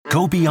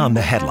Go beyond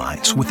the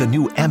headlines with the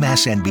new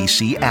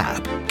MSNBC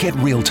app. Get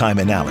real-time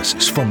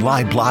analysis from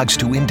live blogs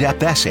to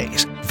in-depth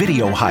essays,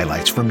 video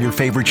highlights from your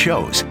favorite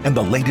shows, and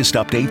the latest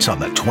updates on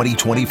the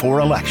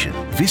 2024 election.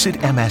 Visit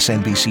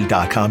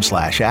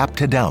msnbc.com/app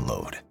to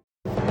download.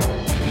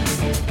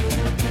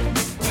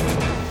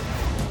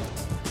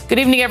 Good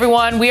evening,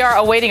 everyone. We are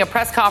awaiting a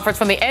press conference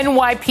from the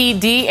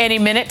NYPD any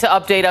minute to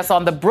update us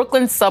on the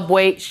Brooklyn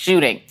subway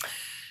shooting,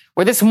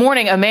 where this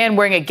morning a man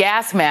wearing a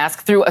gas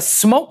mask threw a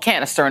smoke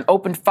canister and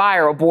opened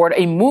fire aboard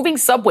a moving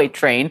subway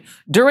train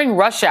during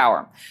rush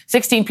hour.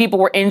 16 people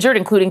were injured,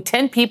 including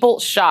 10 people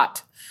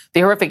shot.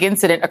 The horrific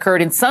incident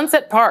occurred in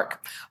Sunset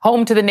Park,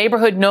 home to the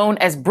neighborhood known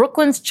as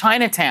Brooklyn's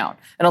Chinatown,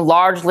 and a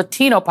large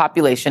Latino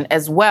population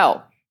as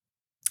well.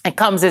 It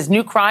comes as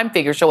new crime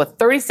figures show a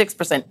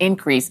 36%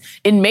 increase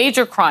in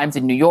major crimes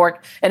in New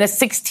York and a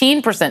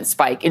 16%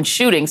 spike in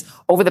shootings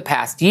over the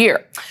past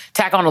year.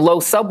 Tack on a low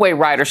subway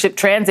ridership,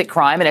 transit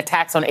crime, and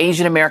attacks on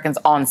Asian Americans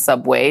on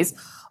subways,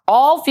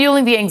 all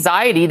fueling the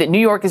anxiety that New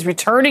York is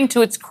returning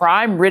to its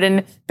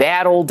crime-ridden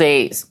bad old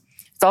days.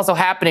 It's also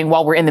happening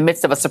while we're in the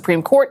midst of a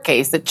Supreme Court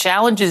case that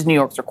challenges New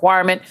York's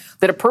requirement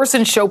that a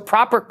person show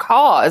proper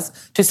cause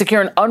to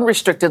secure an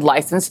unrestricted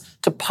license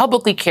to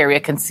publicly carry a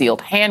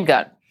concealed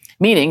handgun.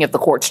 Meaning, if the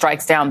court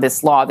strikes down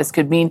this law, this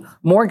could mean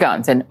more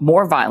guns and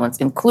more violence,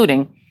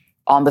 including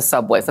on the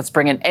subways. Let's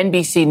bring in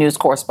NBC News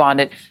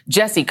correspondent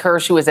Jesse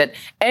Kirsch, who is at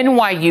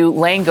NYU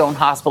Langone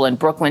Hospital in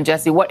Brooklyn.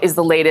 Jesse, what is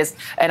the latest?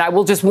 And I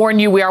will just warn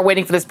you, we are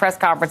waiting for this press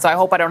conference, so I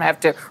hope I don't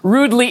have to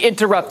rudely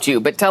interrupt you.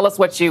 But tell us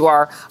what you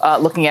are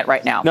looking at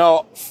right now.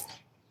 No.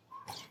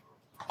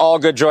 All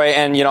good, Joy.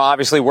 And,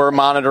 obviously we're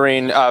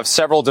monitoring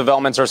several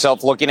developments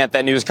ourselves, looking at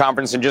that news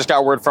conference, and just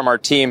got word from our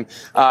team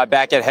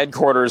back at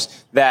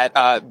headquarters that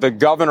the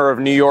governor of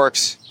New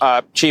York's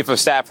chief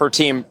of staff, her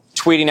team,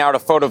 tweeting out a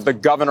photo of the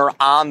governor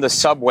on the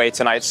subway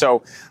tonight.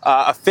 So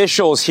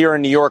officials here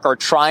in New York are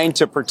trying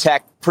to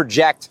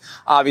project,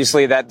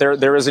 obviously, that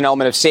there is an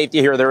element of safety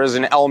here. There is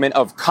an element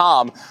of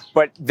calm,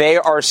 but they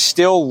are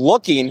still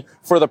looking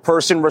for the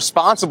person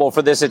responsible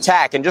for this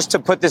attack. And just to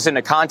put this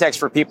into context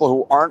for people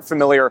who aren't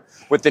familiar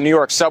with the New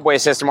York subway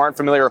system, aren't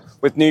familiar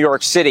with New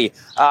York City,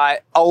 a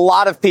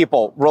lot of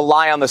people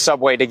rely on the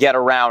subway to get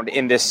around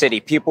in this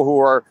city. People who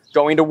are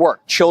going to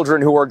work,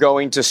 children who are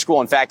going to school.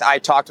 In fact, I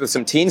talked with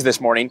some teens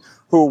this morning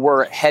who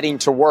were heading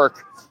to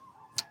work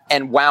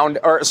and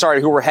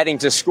who were heading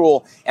to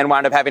school and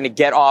wound up having to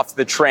get off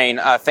the train.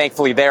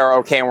 Thankfully, they are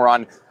okay, and we're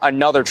on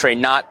another train,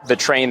 not the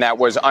train that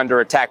was under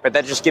attack. But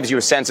that just gives you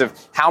a sense of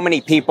how many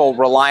people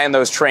rely on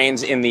those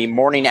trains in the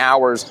morning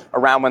hours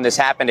around when this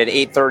happened at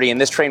 8:30. And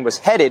this train was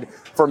headed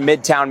for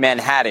Midtown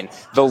Manhattan.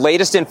 The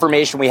latest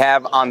information we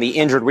have on the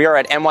injured, we are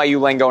at NYU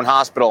Langone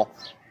Hospital.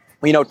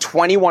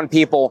 21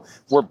 people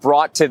were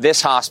brought to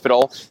this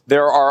hospital.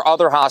 There are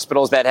other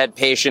hospitals that had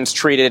patients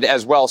treated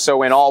as well.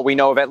 So in all, we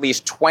know of at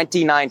least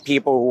 29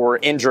 people who were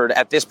injured.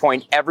 At this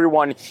point,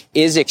 everyone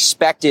is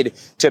expected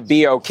to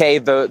be okay.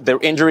 The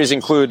injuries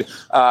include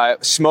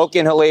smoke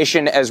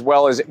inhalation as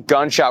well as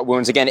gunshot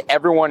wounds. Again,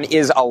 everyone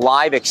is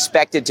alive,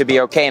 expected to be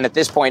okay. And at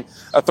this point,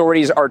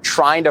 authorities are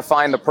trying to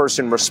find the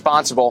person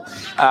responsible.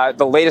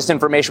 The latest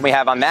information we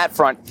have on that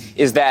front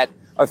is that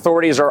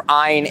authorities are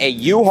eyeing a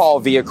U-Haul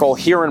vehicle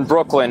here in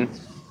Brooklyn.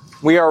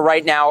 We are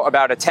right now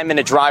about a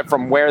 10-minute drive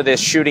from where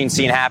this shooting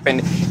scene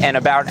happened, and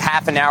about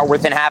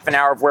within half an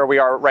hour of where we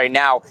are right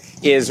now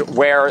is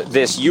where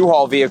this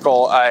U-Haul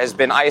vehicle has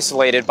been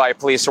isolated by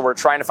police. So we're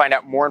trying to find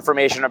out more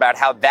information about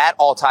how that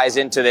all ties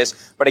into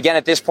this. But again,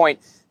 at this point,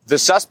 the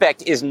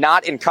suspect is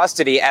not in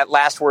custody at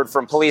last word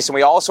from police. And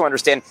we also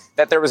understand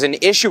that there was an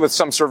issue with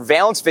some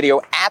surveillance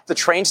video at the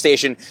train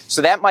station.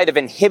 So that might have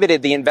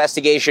inhibited the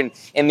investigation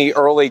in the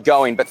early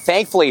going. But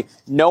thankfully,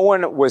 no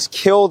one was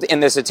killed in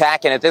this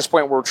attack. And at this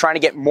point, we're trying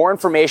to get more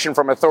information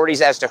from authorities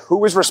as to who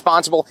was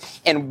responsible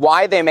and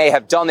why they may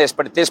have done this.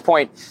 But at this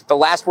point, the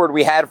last word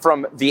we had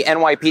from the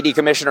NYPD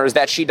commissioner is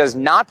that she does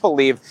not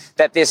believe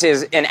that this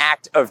is an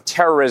act of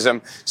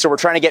terrorism. So we're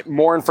trying to get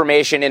more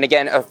information. And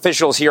again,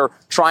 officials here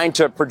trying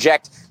to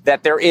project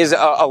that there is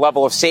a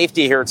level of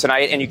safety here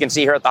tonight. And you can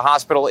see here at the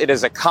hospital, it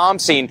is a calm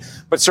scene,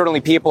 but certainly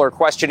people are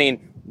questioning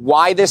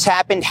why this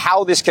happened,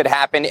 how this could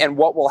happen, and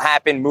what will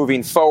happen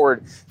moving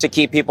forward to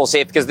keep people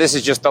safe, because this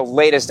is just the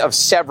latest of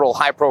several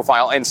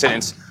high-profile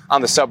incidents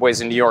on the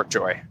subways in New York,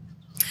 Joy.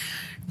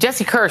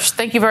 Jesse Kirsch,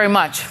 thank you very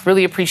much.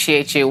 Really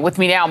appreciate you. With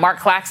me now, Mark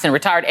Claxton,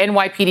 retired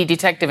NYPD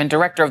detective and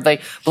director of the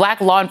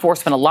Black Law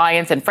Enforcement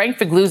Alliance, and Frank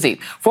Figliuzzi,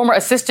 former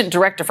assistant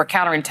director for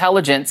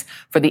counterintelligence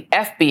for the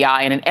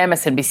FBI and an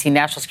MSNBC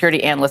national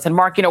security analyst. And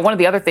Mark, one of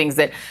the other things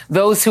that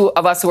those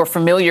of us who are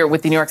familiar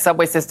with the New York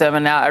subway system,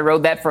 and I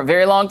rode that for a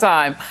very long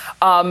time,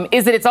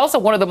 is that it's also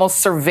one of the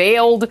most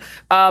surveilled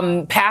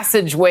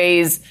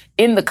passageways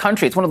in the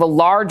country. It's one of the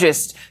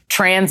largest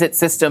transit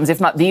systems, if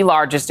not the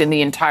largest in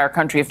the entire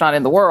country, if not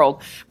in the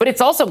world. but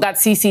it's also got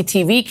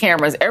CCTV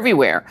cameras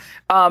everywhere.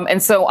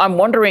 And so I'm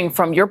wondering,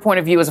 from your point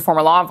of view as a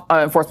former law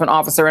enforcement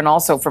officer, and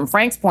also from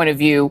Frank's point of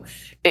view,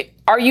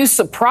 are you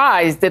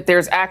surprised that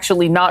there's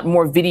actually not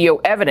more video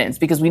evidence?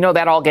 Because we know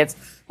that all gets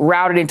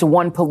routed into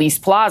one police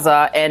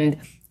plaza, and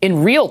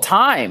in real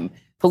time,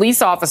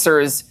 police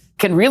officers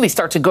can really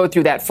start to go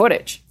through that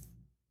footage.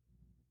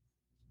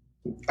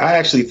 I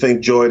actually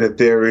think, Joy, that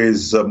there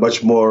is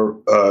much more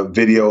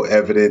video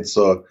evidence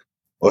or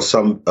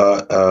some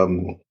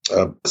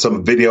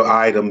video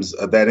items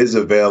that is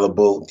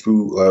available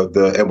through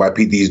the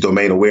NYPD's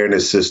domain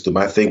awareness system.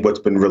 I think what's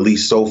been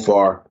released so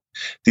far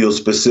deals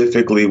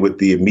specifically with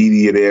the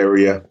immediate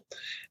area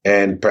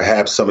and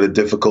perhaps some of the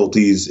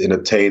difficulties in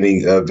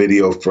obtaining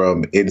video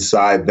from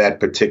inside that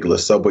particular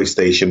subway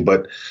station.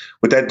 But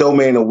with that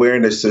domain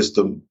awareness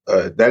system,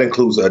 that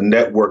includes a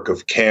network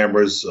of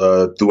cameras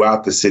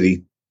throughout the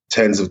city,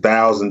 tens of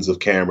thousands of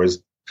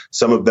cameras,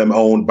 some of them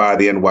owned by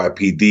the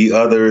NYPD,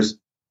 others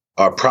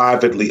are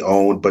privately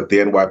owned, but the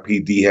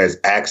NYPD has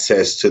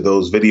access to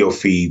those video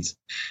feeds.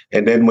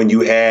 And then when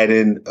you add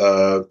in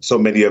so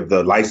many of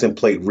the license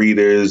plate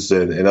readers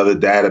and other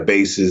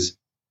databases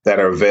that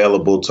are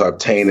available to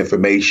obtain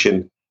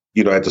information,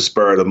 at the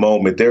spur of the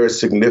moment, there are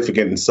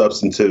significant and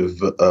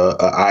substantive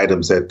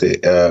items that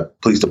the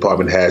police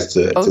department has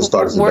to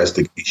start its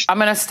investigation. I'm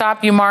going to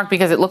stop you, Mark,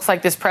 because it looks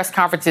like this press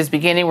conference is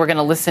beginning. We're going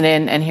to listen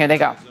in, and here they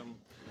go.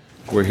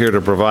 We're here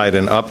to provide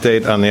an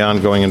update on the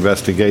ongoing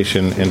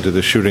investigation into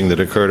the shooting that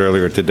occurred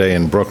earlier today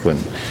in Brooklyn.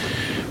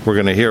 We're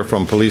going to hear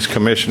from Police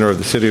Commissioner of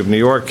the City of New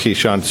York,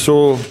 Keechant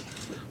Sewell,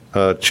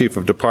 Chief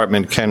of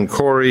Department Ken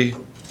Corey.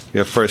 We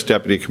have First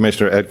Deputy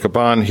Commissioner Ed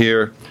Caban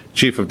here.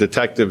 Chief of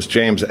Detectives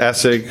James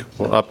Essig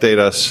will update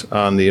us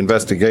on the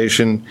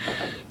investigation.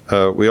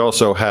 We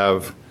also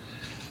have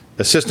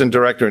Assistant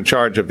Director in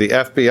charge of the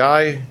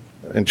FBI,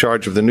 in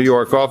charge of the New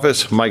York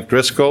office, Mike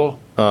Driscoll,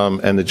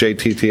 and the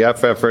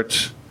JTTF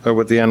efforts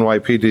with the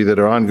NYPD that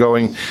are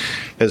ongoing,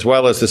 as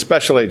well as the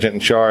Special Agent in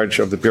charge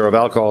of the Bureau of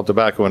Alcohol,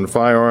 Tobacco, and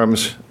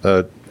Firearms,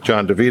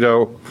 John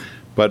DeVito.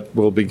 But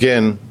we'll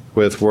begin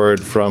with word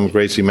from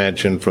Gracie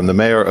Mansion from the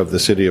Mayor of the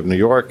City of New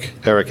York,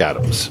 Eric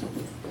Adams.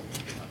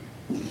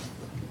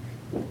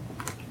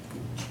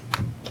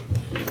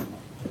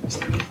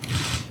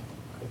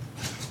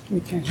 We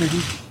can't hear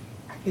him.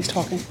 He's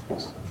talking.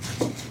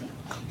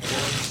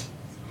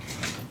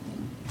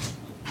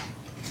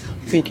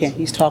 We can't.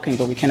 He's talking,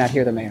 but we cannot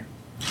hear the mayor.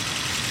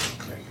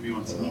 We're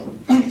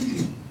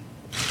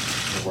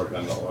working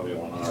on the audio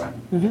one, all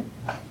right. Mm-hmm.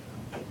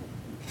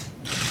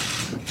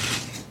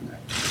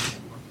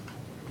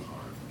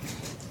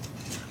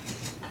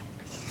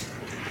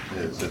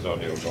 Is his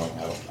audio going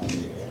out on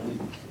the air?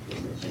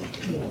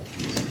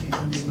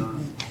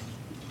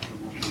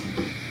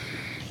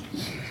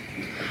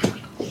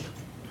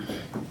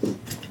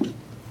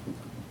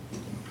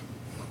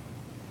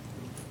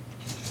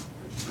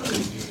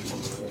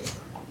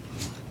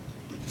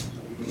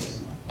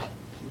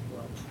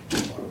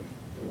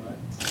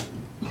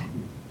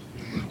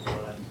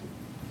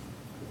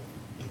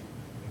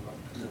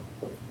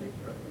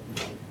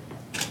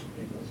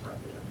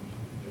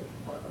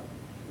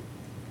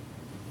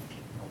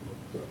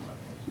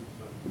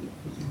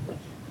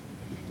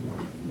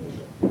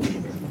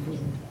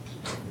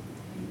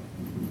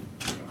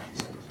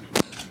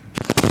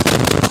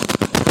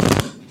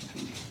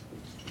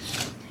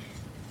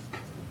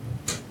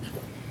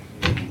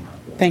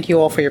 Thank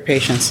you all for your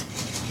patience.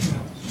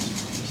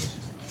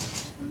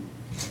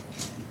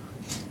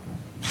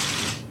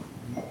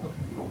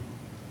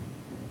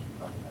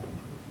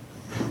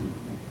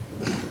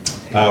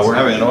 We're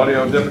having an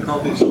audio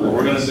difficulty, so what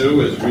we're going to do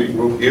is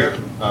regroup here.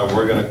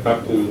 We're going to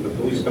cut to the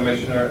police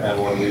commissioner,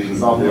 and when we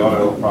resolve the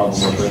audio problem,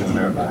 we'll bring the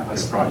mayor back.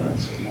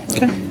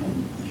 Okay.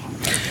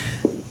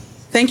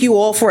 Thank you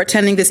all for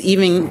attending this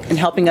evening and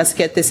helping us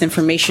get this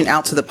information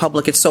out to the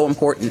public. It's so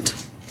important.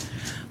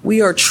 We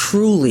are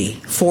truly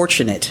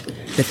fortunate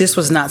that this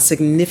was not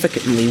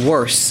significantly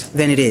worse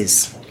than it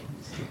is.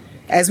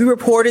 As we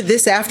reported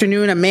this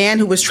afternoon, a man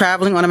who was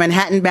traveling on a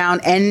Manhattan-bound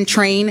N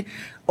train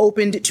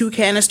opened 2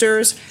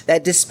 canisters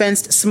that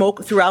dispensed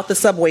smoke throughout the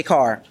subway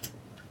car.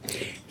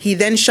 He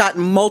then shot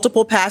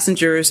multiple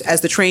passengers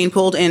as the train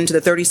pulled into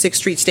the 36th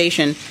Street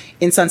station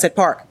in Sunset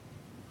Park.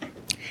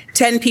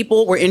 10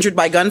 people were injured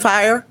by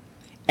gunfire,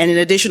 and an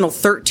additional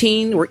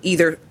 13 were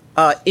either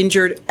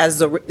injured as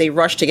they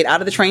rushed to get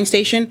out of the train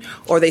station,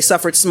 or they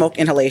suffered smoke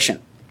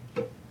inhalation.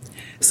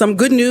 Some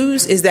good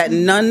news is that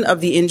none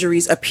of the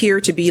injuries appear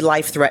to be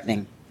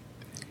life-threatening.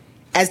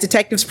 As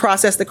detectives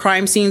processed the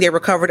crime scene, they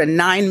recovered a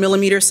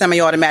 9mm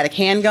semi-automatic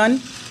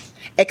handgun,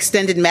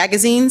 extended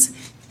magazines,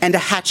 and a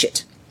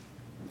hatchet.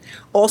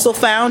 Also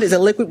found is a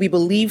liquid we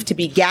believe to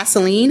be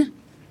gasoline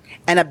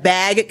and a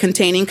bag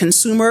containing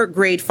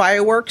consumer-grade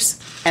fireworks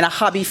and a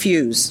hobby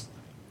fuse.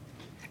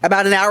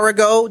 About an hour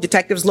ago,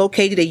 detectives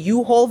located a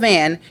U-Haul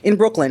van in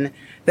Brooklyn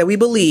that we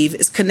believe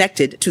is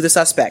connected to the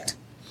suspect.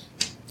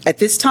 At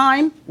this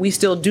time, we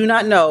still do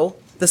not know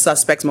the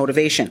suspect's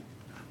motivation.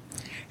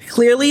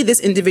 Clearly, this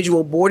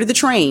individual boarded the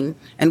train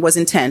and was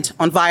intent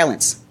on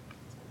violence.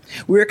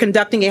 We're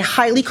conducting a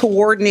highly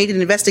coordinated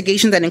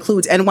investigation that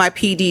includes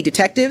NYPD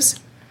detectives,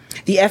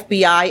 the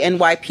FBI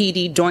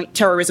NYPD Joint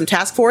Terrorism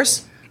Task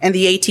Force, and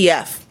the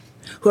ATF,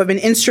 who have been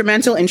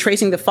instrumental in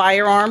tracing the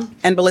firearm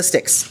and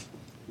ballistics.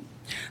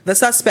 The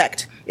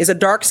suspect is a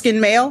dark-skinned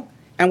male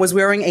and was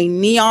wearing a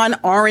neon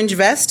orange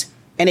vest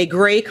and a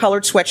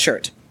gray-colored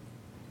sweatshirt.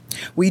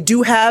 We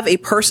do have a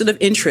person of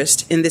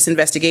interest in this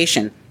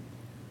investigation,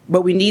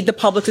 but we need the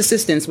public's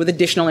assistance with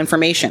additional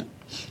information.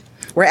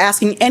 We're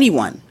asking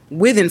anyone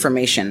with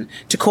information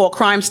to call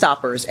Crime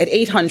Stoppers at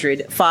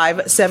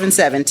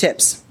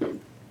 800-577-TIPS.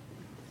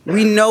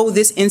 We know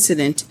this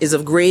incident is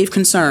of grave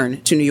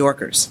concern to New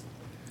Yorkers.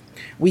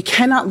 We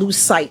cannot lose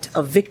sight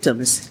of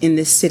victims in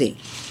this city.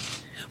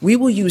 We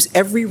will use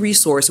every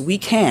resource we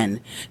can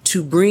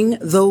to bring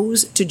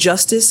those to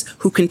justice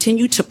who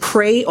continue to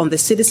prey on the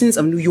citizens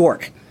of New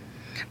York.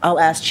 I'll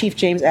ask Chief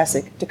James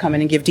Essick to come in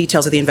and give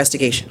details of the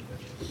investigation.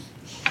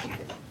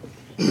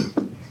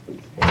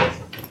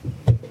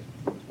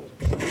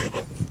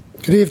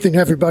 Good evening,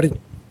 everybody.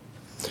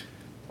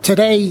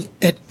 Today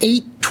at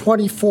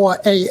 8:24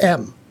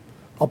 a.m.,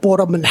 aboard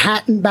a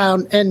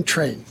Manhattan-bound N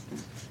train,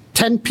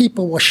 10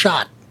 people were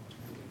shot,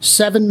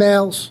 7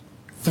 males,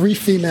 3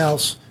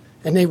 females,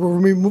 and they were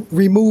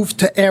removed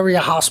to area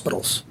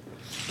hospitals.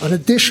 An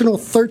additional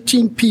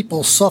 13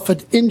 people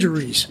suffered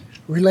injuries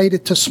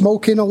related to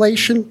smoke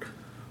inhalation,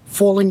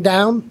 falling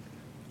down,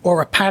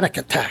 or a panic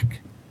attack.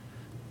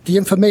 The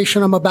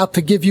information I'm about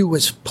to give you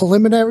is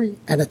preliminary,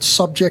 and it's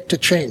subject to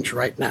change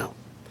right now.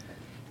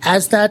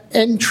 As that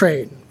N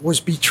train was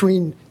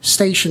between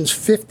stations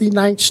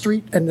 59th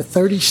Street and the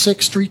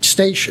 36th Street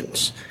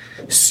stations,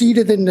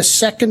 seated in the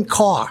second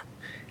car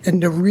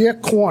in the rear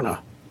corner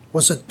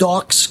was a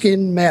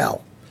dark-skinned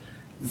male.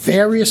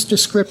 Various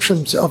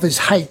descriptions of his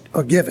height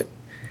are given.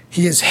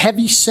 He is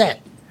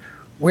heavy-set,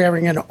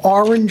 wearing an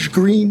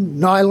orange-green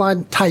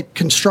nylon-type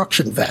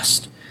construction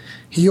vest.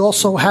 He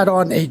also had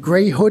on a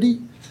gray hoodie,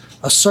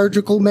 a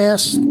surgical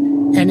mask,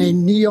 and a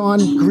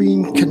neon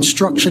green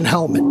construction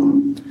helmet.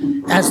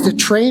 As the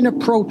train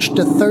approached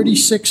the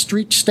 36th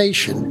Street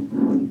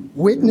station,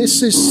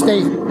 witnesses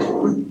state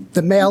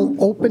the male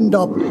opened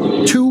up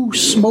 2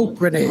 smoke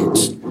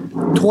grenades,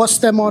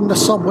 tossed them on the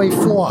subway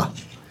floor,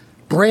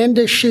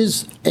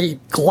 brandishes a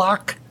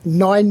Glock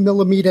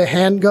 9mm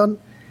handgun.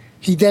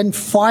 He then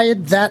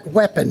fired that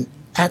weapon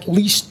at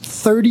least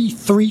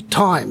 33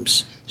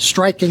 times,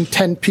 striking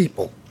 10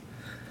 people.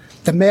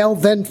 The male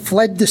then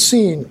fled the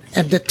scene,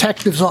 and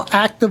detectives are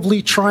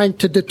actively trying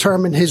to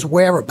determine his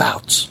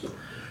whereabouts.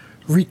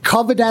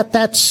 Recovered at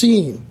that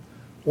scene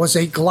was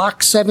a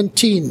Glock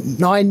 17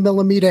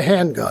 9mm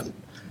handgun,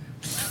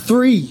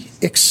 3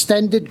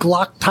 extended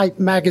Glock-type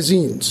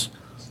magazines.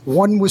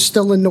 1 was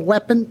still in the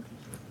weapon,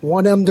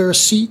 1 under a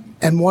seat,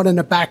 and 1 in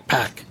a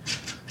backpack.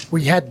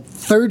 We had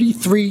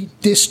 33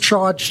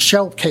 discharged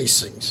shell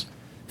casings,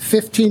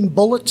 15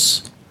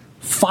 bullets,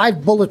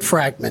 5 bullet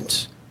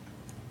fragments,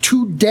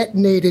 2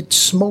 detonated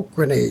smoke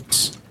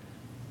grenades,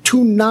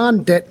 2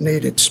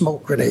 non-detonated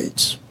smoke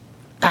grenades,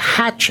 a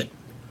hatchet,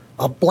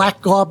 a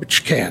black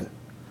garbage can,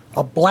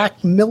 a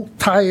black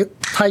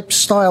milk-type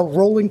style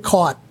rolling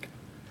cart,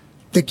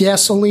 the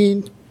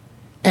gasoline,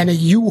 and a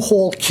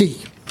U-Haul key.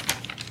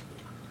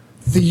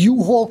 The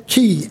U-Haul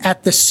key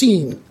at the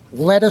scene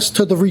led us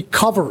to the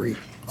recovery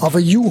of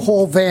a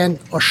U-Haul van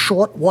a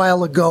short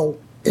while ago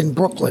in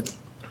Brooklyn.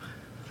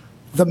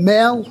 The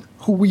male,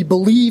 who we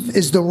believe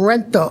is the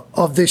renter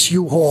of this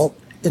U-Haul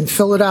in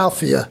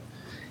Philadelphia,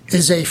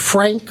 is a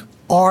Frank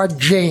R.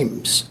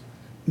 James,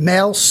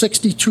 male,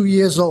 62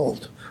 years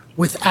old,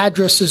 with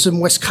addresses in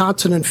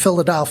Wisconsin and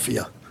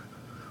Philadelphia.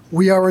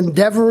 We are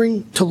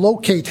endeavoring to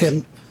locate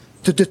him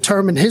to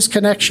determine his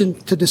connection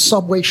to the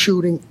subway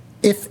shooting,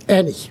 if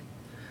any.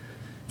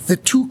 The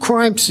 2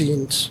 crime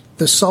scenes,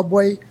 the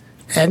subway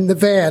and the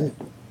van,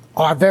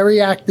 are very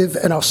active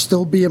and are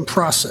still being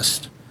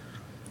processed.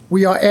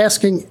 We are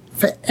asking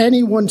for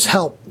anyone's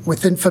help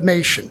with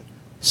information,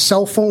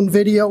 cell phone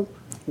video,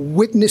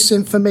 witness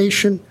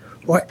information,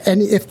 or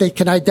if they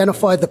can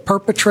identify the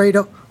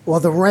perpetrator or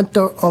the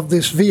renter of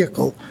this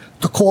vehicle,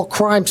 to call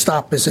Crime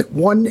Stoppers at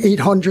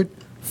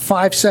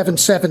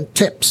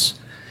 1-800-577-TIPS.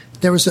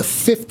 There is a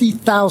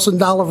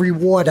 $50,000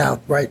 reward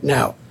out right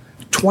now.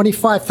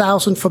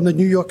 $25,000 from the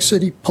New York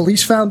City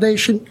Police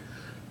Foundation,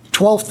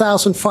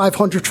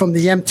 $12,500 from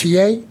the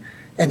MTA,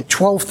 and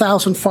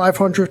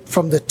 $12,500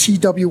 from the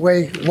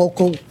TWA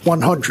Local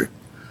 100.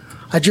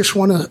 I just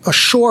want to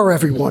assure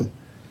everyone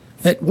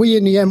that we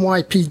in the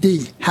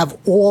NYPD have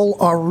all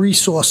our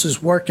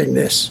resources working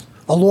this,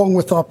 along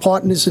with our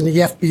partners in the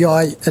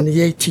FBI and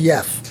the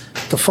ATF,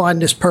 to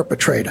find this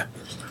perpetrator.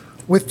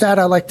 With that,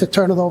 I'd like to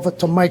turn it over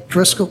to Mike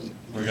Driscoll.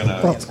 We're going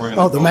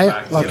to the mayor?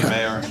 back to Okay. the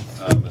mayor.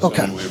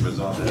 Okay. We've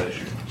resolved that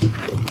issue.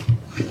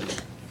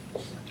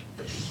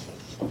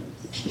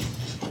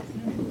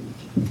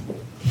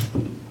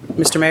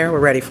 Mr. Mayor, we're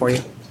ready for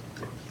you.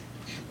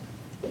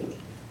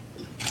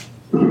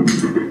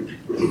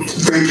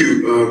 Thank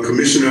you,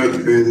 Commissioner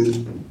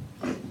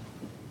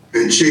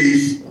and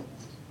Chief.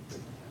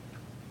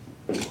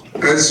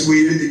 as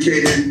we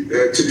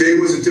indicated, today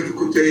was a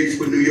difficult day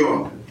for New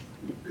York.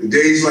 And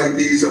days like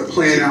these are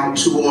playing out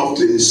too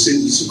often in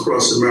cities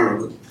across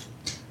America.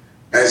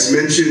 As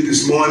mentioned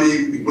this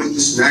morning, we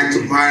witnessed an act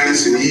of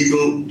violence and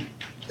evil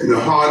in the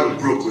heart of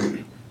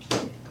Brooklyn,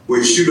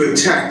 where a shooter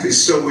attacked a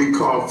subway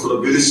car full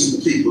of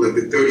innocent people at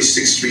the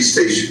 36th Street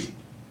station.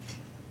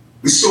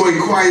 We saw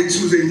a quiet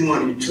Tuesday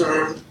morning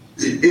turn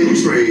the N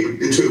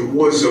train into a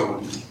war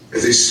zone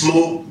as a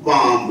smoke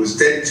bomb was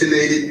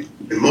detonated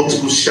and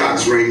multiple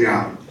shots rang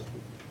out.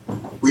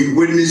 We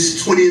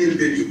witnessed 20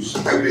 individuals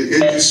have been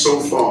injured so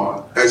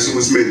far, as it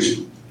was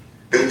mentioned.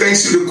 And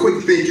thanks to the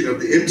quick thinking of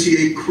the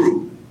MTA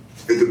crew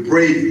and the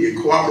bravery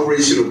and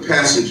cooperation of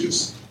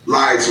passengers,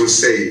 lives were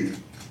saved.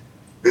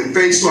 And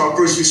thanks to our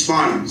first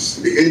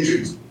responders, the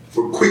injured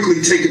were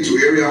quickly taken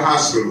to area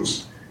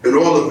hospitals, and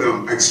all of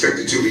them are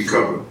expected to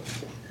recover.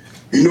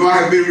 You know, I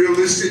have been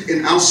realistic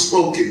and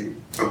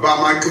outspoken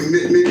about my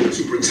commitment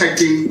to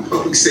protecting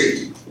public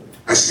safety.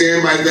 I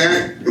stand by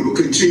that and will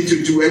continue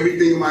to do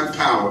everything in my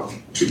power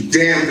to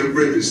dam the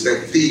rivers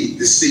that feed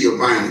the sea of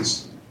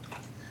violence.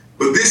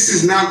 But this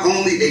is not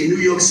only a New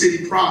York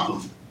City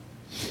problem.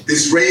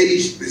 This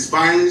rage, this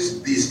violence,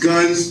 these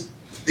guns,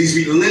 these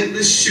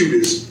relentless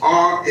shooters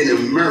are an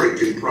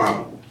American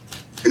problem.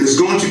 And it's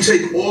going to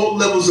take all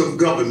levels of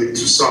government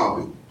to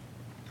solve it.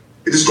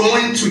 It is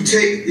going to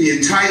take the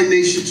entire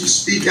nation to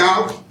speak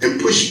out and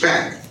push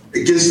back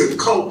against the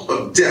cult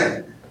of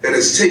death that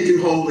has taken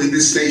hold in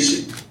this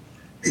nation.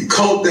 A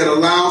cult that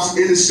allows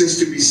innocents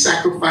to be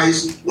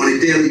sacrificed on a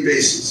daily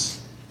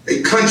basis.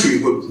 A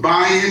country where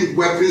buying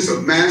weapons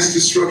of mass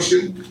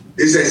destruction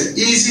is as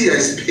easy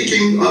as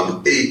picking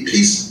up a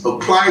piece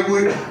of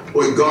plywood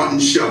or a garden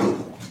shovel.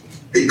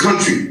 A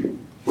country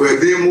where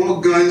there are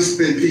more guns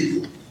than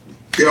people.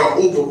 There are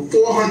over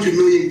 400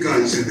 million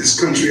guns in this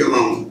country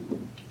alone.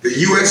 The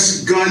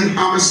U.S. gun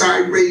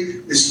homicide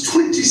rate is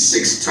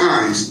 26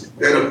 times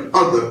that of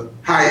other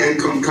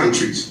high-income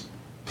countries,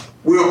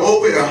 where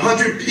over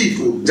 100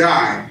 people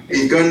die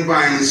in gun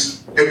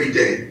violence every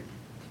day.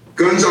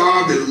 Guns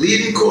are the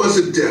leading cause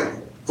of death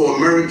for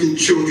American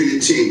children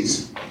and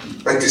teens,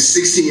 like the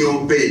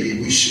 16-year-old baby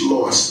we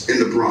lost in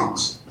the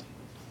Bronx.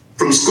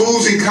 From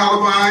schools in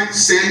Columbine,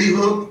 Sandy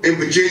Hook, and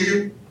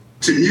Virginia,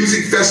 to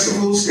music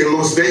festivals in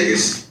Las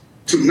Vegas,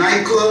 to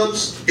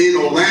nightclubs in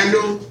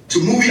Orlando, to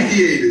movie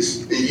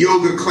theaters and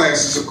yoga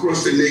classes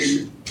across the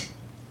nation.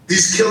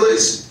 These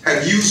killers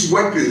have used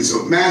weapons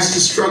of mass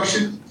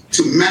destruction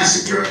to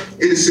massacre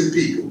innocent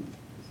people.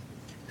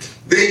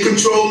 They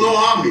control no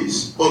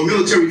armies or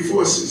military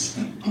forces,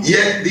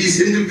 yet these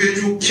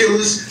individual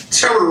killers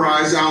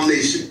terrorize our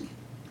nation.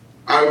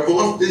 I've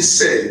often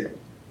said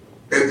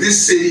that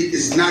this city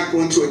is not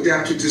going to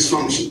adapt to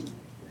dysfunction.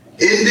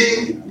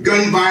 Ending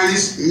gun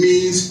violence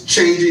means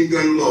changing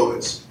gun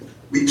laws.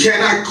 We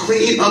cannot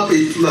clean up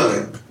a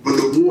flood when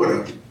the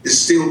water is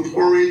still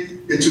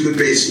pouring into the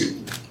basement.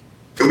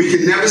 And we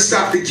can never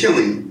stop the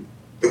killing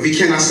if we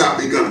cannot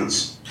stop the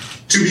guns.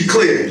 To be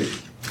clear,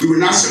 we will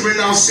not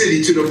surrender our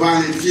city to the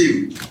violent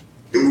few,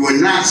 and we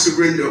will not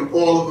surrender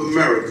all of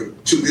America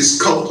to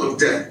this cult of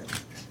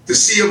death. The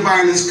sea of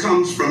violence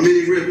comes from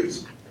many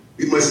rivers.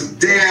 We must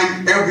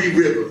dam every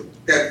river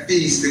that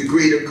feeds the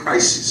greater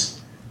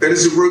crisis. That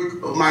is the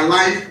work of my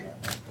life,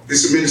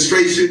 this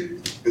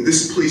administration, and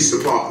this police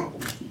department.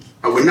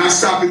 I will not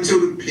stop until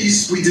the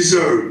peace we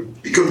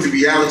deserve becomes the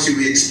reality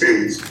we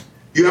experience.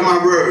 You have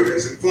my word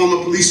as a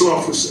former police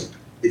officer,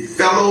 a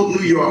fellow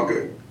New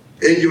Yorker,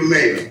 and your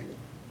mayor,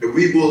 that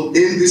we will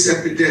end this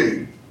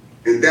epidemic,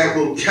 and that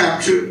will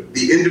capture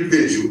the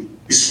individual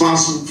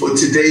responsible for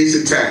today's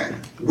attack.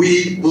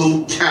 We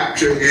will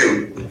capture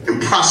him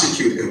and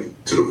prosecute him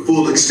to the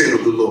full extent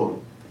of the law.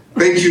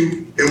 Thank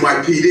you,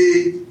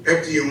 NYPD,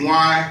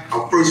 FDNY,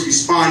 our first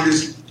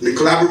responders, and the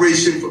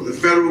collaboration from the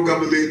federal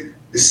government,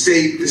 the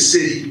state, the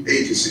city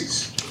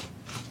agencies.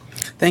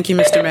 Thank you,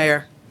 Mr.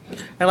 Mayor.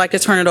 I'd like to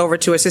turn it over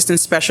to Assistant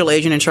Special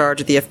Agent in charge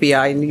at the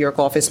FBI New York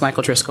office,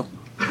 Michael Driscoll.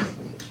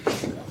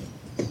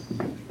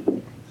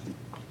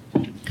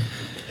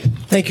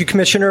 Thank you,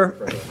 Commissioner.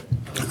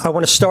 I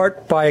want to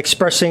start by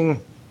expressing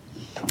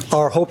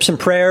our hopes and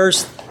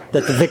prayers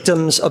that the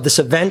victims of this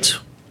event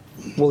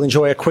will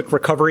enjoy a quick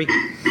recovery.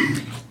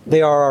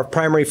 They are our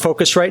primary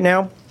focus right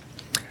now.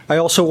 I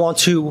also want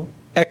to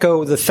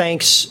echo the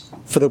thanks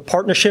for the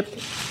partnership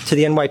to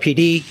the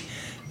NYPD,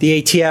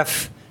 the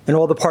ATF, and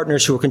all the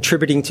partners who are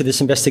contributing to this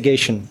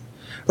investigation.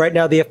 Right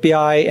now, the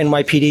FBI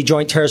NYPD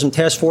Joint Terrorism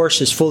Task Force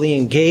is fully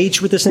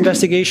engaged with this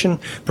investigation,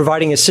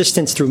 providing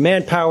assistance through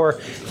manpower,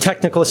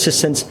 technical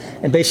assistance,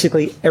 and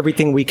basically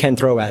everything we can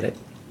throw at it.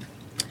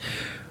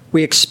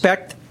 We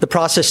expect the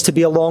process to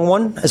be a long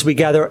one as we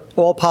gather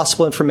all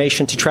possible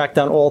information to track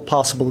down all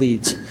possible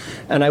leads.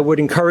 And I would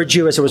encourage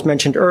you, as it was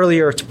mentioned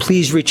earlier, to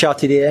please reach out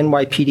to the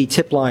NYPD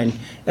tip line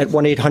at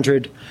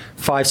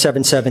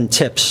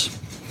 1-800-577-TIPS.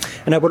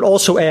 And I would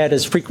also add,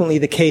 as frequently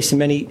the case in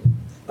many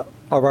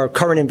of our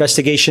current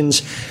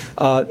investigations,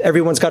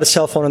 everyone's got a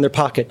cell phone in their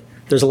pocket.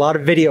 There's a lot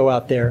of video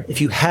out there.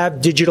 If you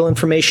have digital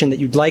information that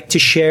you'd like to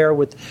share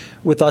with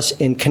us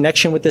in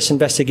connection with this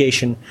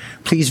investigation,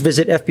 please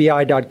visit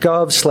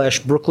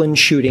fbi.gov/Brooklyn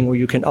shooting, where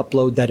you can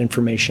upload that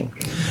information.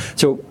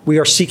 So we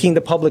are seeking the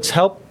public's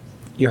help.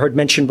 You heard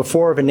mention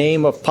before of a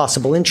name of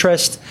possible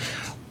interest.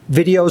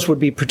 Videos would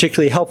be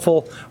particularly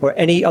helpful, or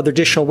any other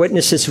additional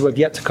witnesses who have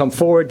yet to come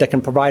forward that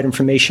can provide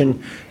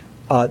information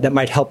that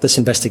might help this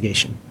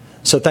investigation.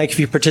 So thank you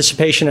for your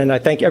participation, and I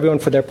thank everyone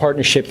for their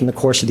partnership in the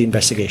course of the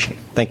investigation.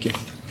 Thank you.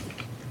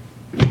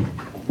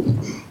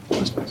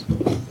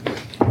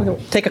 We'll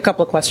take a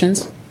couple of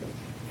questions.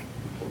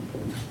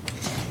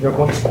 Yeah,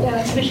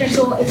 Commissioner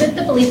Sewell, is it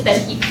the belief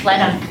that he fled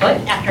on foot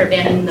after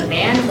abandoning the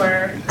van,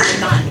 or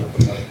not?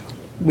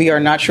 We are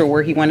not sure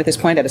where he went at this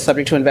point. That is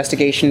subject to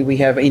investigation. We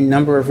have a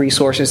number of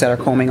resources that are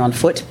combing on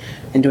foot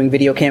and doing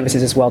video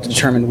canvases as well to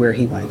determine where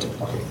he went.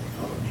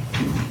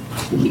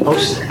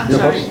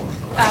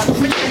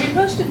 Commissioner, you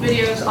posted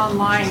videos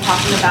online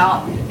talking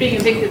about being a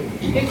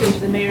victim to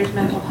the mayor's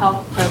mental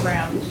health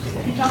programs.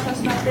 Can you talk to us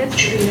about this?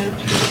 Do we know to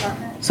the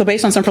department? So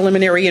based on some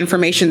preliminary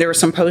information, there were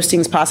some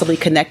postings possibly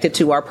connected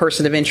to our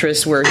person of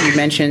interest where he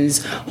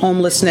mentions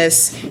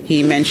homelessness,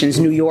 he mentions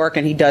New York,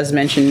 and he does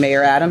mention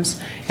Mayor Adams.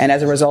 And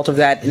as a result of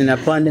that, in an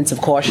abundance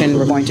of caution,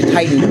 we're going to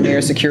tighten the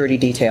mayor's security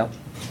detail.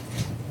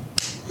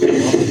 So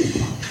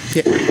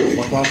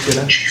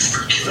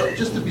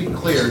just to be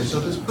clear,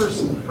 so this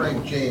person,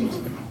 Frank James,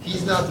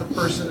 he's not the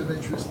person of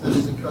interest that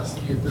is in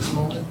custody at this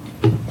moment?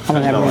 I'm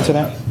going to have him answer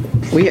that.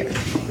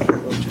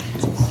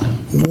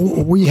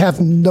 We have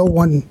no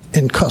one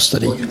in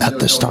custody at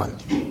this time.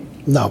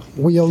 No.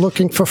 We are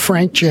looking for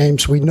Frank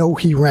James. We know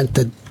he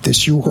rented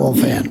this U-Haul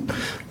van.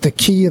 The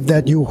key of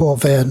that U-Haul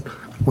van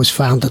was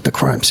found at the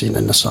crime scene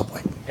in the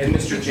subway. And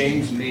Mr.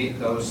 James made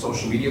those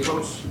social media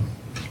posts?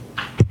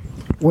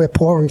 We're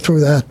pouring through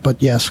that,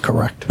 but yes,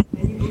 correct.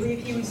 And you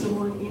believe he was the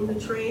one in the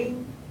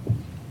train?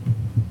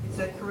 Is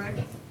that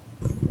correct?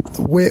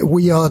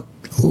 We are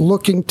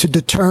looking to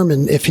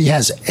determine if he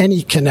has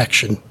any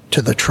connection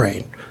to the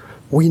train.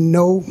 We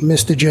know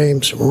Mr.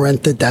 James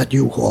rented that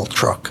U-Haul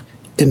truck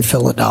in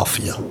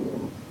Philadelphia.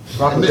 And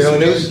Mr.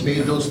 James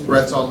made those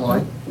threats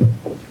online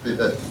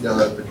that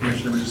the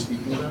commissioner was just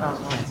speaking about?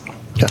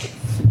 Okay.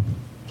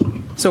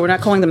 So we're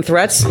not calling them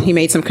threats. He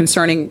made some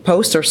concerning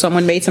posts, or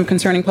someone made some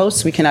concerning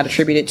posts. We cannot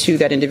attribute it to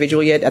that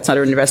individual yet. That's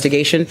under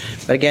investigation.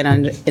 But again,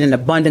 in an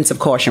abundance of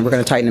caution, we're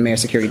going to tighten the mayor's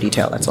security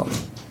detail. That's all.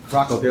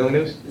 Rocco, Daily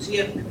News. Does he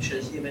have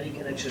any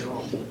connection at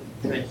all to the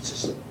transit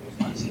system?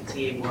 Is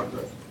he a TA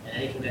worker and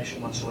any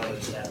connection whatsoever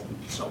to that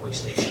subway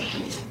station?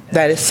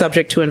 That is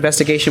subject to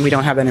investigation. We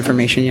don't have that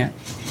information yet.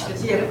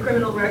 Does he have a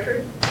criminal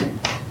record?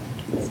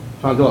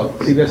 John Doyle,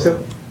 CBS 2.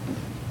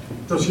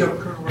 Does he have a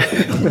criminal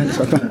record?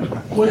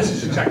 What is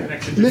his exact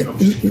connection to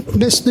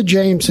Mr.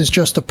 James is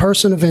just a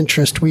person of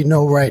interest we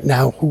know right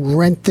now who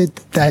rented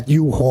that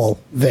U-Haul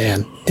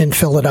van in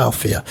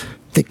Philadelphia.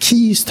 The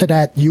keys to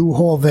that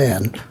U-Haul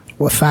van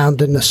were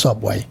found in the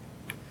subway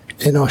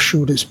in our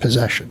shooter's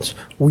possessions.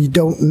 We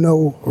don't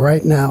know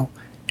right now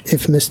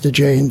if Mr.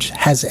 James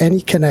has any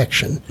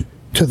connection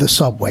to the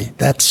subway.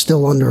 That's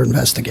still under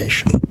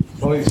investigation.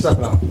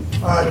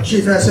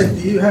 Chief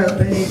Essig, do you have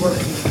any what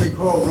we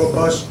call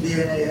robust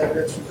DNA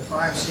evidence from the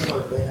crime scene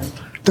of the van?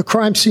 The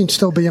crime scene's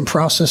still being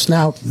processed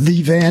now.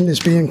 The van is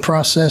being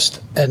processed,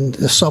 and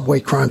the subway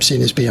crime scene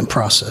is being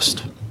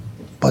processed.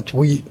 But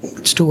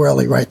it's too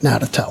early right now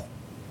to tell.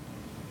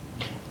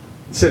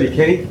 City,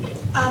 Katie?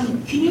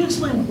 Can you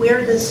explain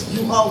where this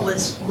U-Haul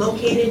was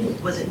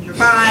located? Was it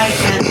nearby?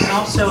 And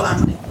also, I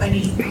know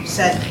you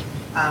said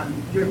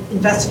you're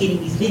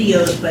investigating these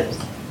videos, but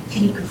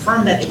can you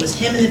confirm that it was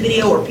him in the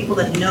video or people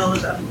that he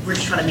knows? We're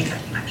just trying to make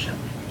that connection.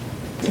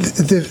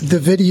 The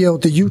video,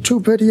 the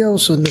YouTube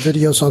videos and the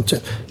videos on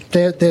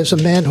there's a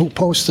man who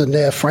posted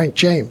there, Frank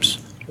James.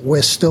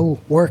 We're still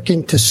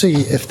working to see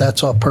if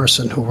that's our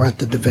person who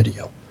rented the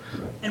video.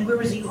 And where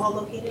was the U-Haul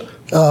located?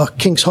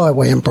 Kings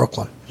Highway in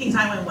Brooklyn. Kings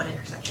Highway and what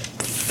intersection?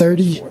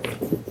 30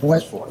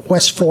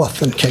 West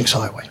 4th and Kings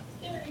Highway. Is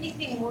there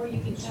anything more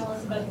you can tell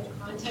us about the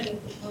content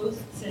of the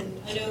posts? And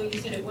I know you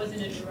said it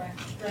wasn't a direct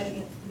threat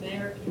against the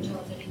mayor. Can you tell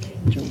us anything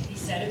he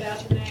said about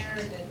the mayor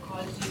that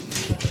caused you to do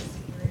the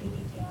security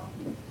detail?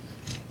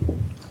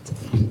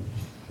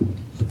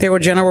 There were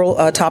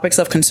general topics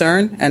of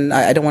concern, and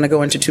I don't want to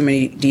go into too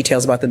many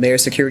details about the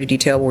mayor's security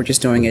detail. We're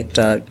just doing it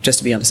just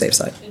to be on the safe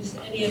side. And just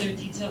any other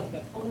details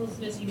about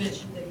homelessness? You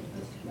mentioned that you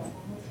posted about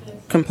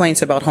homelessness.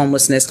 Complaints about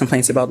homelessness,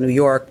 complaints about New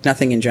York,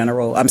 nothing in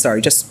general. I'm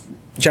sorry, just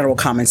general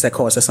comments that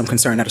cause us some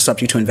concern that are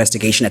subject to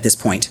investigation at this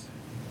point.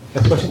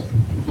 Next question.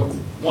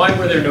 Why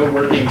were there no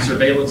working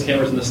surveillance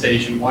cameras in the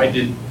station? Why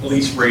did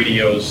police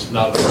radios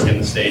not work in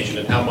the station?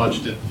 And how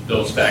much did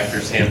those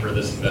factors hamper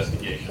this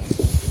investigation?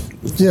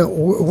 Yeah,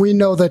 we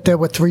know that there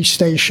were 3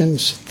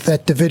 stations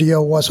that the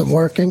video wasn't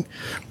working.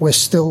 We're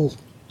still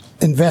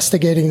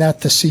investigating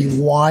that to see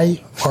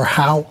why or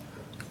how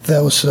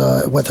those,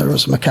 whether it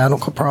was a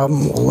mechanical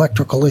problem,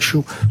 electrical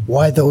issue,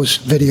 why those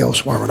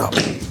videos weren't up.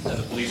 And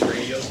the police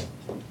radios?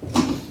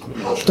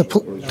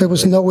 There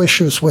was no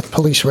issues with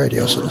police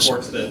radios in the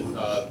reports that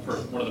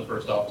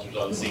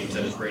it seems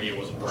that his radio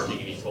wasn't working,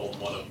 and he told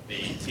one of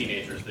the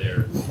teenagers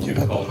there to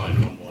call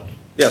 911.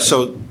 Yeah,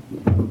 so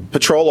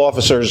patrol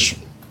officers,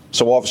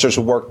 officers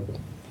who work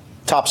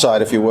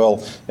topside, if you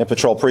will, in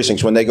patrol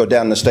precincts, when they go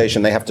down the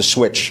station, they have to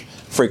switch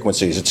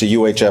frequencies. It's a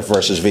UHF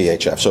versus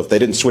VHF. So if they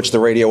didn't switch the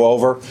radio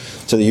over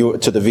to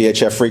the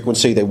VHF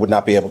frequency, they would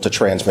not be able to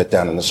transmit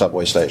down in the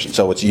subway station.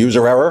 So it's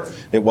user error.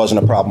 It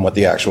wasn't a problem with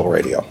the actual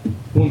radio.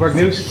 Bloomberg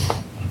News.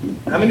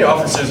 How many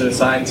officers are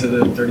assigned to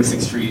the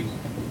 36th Street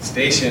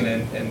station,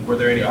 and were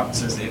there any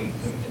officers in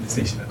the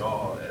station at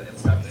all?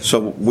 So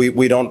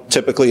we don't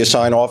typically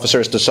assign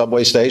officers to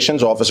subway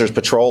stations. Officers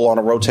patrol on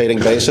a rotating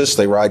basis.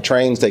 They ride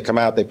trains, they come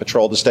out, they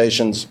patrol the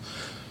stations.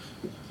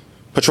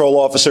 Patrol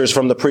officers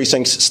from the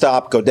precincts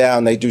stop, go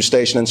down, they do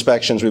station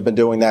inspections. We've been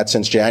doing that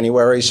since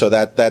January, so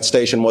that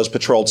station was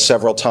patrolled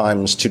several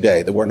times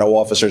today. There were no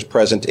officers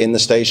present in the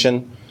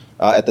station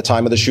at the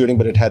time of the shooting,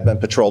 but it had been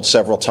patrolled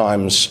several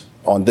times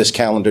on this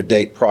calendar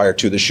date prior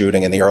to the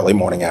shooting in the early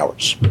morning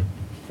hours.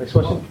 Next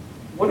question.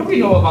 What do we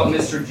know about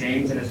Mr.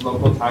 James and his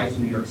local ties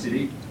to New York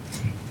City?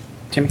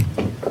 Timmy.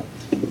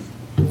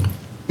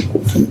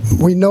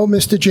 We know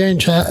Mr.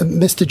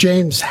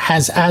 James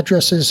has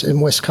addresses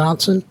in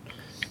Wisconsin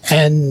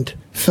and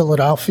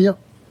Philadelphia.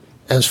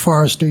 As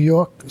far as New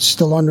York,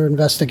 still under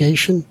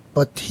investigation,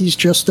 but he's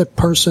just a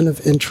person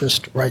of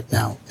interest right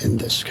now in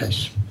this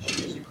case.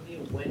 Is it clear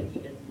when he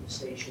entered the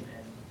station,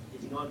 and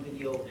is he on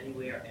video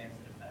anywhere after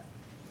the fact?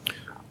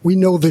 We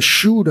know the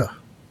shooter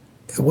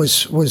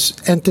was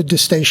entered the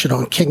station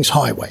on Kings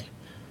Highway.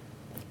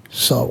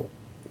 So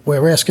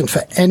we're asking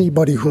for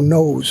anybody who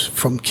knows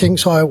from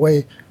Kings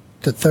Highway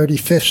to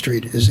 35th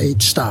Street is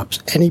 8 stops.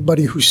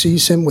 Anybody who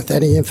sees him with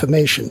any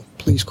information,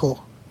 please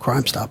call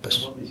Crime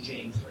Stoppers. What was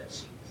James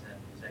last seen?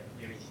 Is that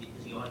clear? Is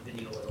he on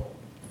video at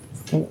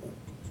all?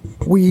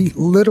 We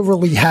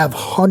literally have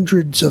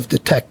hundreds of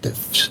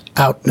detectives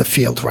out in the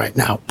field right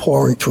now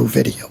pouring through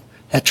video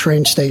at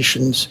train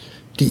stations,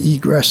 the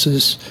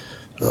egresses,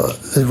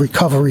 the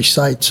recovery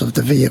sites of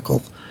the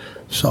vehicle.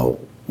 So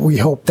we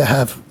hope to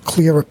have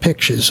clearer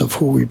pictures of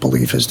who we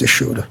believe is the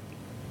shooter.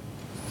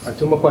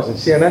 Two more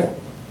questions. CNN?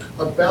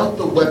 About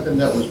the weapon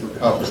that was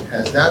recovered,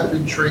 has that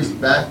been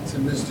traced back to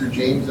Mr.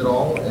 James at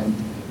all? And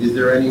is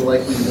there any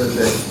likelihood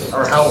that,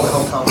 or how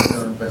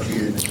confident are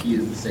investigators that he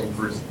is the same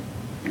person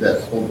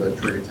that pulled the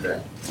trigger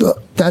today?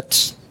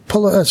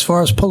 As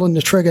far as pulling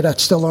the trigger,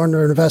 that's still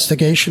under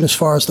investigation. As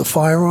far as the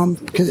firearm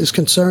is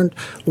concerned,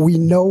 we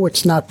know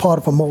it's not part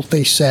of a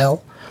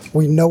multi-sale.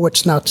 We know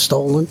it's not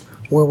stolen.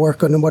 We're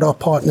working with our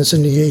partners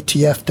in the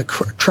ATF to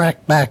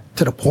track back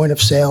to the point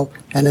of sale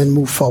and then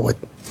move forward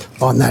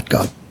on that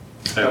gun.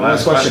 Okay,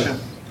 last question.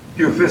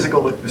 Your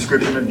physical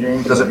description of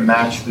James, does it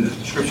match the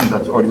description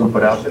that's already been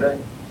put out today?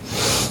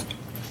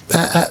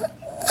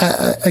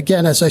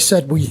 Again, as I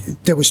said,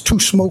 there was 2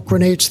 smoke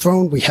grenades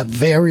thrown. We have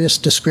various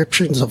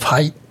descriptions of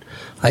height.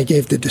 I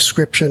gave the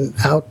description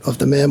out of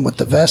the man with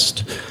the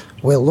vest.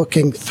 We're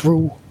looking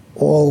through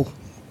all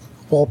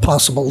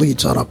possible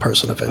leads on our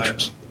person of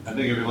interest. I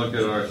think if you look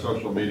at our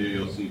social media,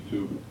 you'll see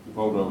 2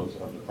 photos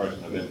of the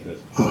person of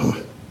interest. All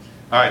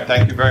right,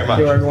 thank you very much.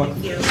 Thank you, everyone.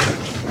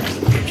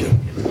 Thank you.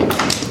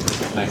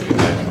 Thank you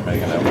guys for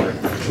making that work.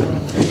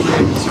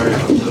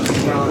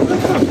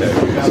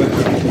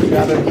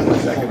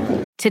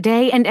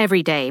 Today and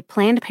every day,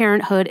 Planned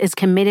Parenthood is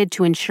committed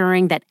to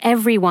ensuring that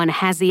everyone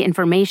has the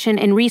information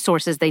and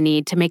resources they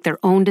need to make their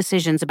own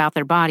decisions about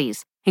their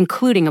bodies,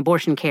 including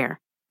abortion care.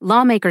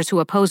 Lawmakers who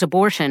oppose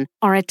abortion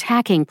are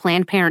attacking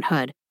Planned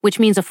Parenthood, which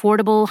means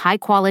affordable,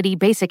 high-quality,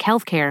 basic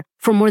health care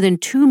for more than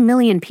 2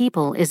 million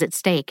people is at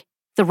stake.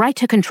 The right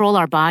to control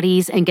our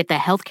bodies and get the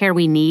health care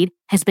we need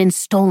has been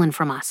stolen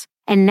from us.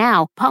 And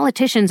now,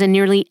 politicians in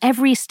nearly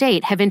every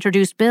state have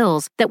introduced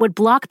bills that would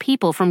block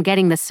people from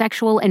getting the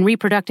sexual and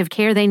reproductive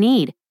care they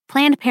need.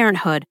 Planned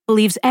Parenthood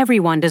believes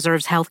everyone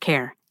deserves health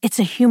care. It's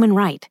a human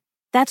right.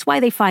 That's why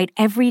they fight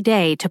every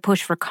day to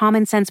push for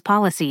common-sense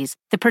policies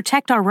that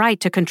protect our right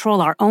to control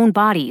our own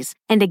bodies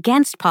and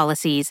against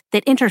policies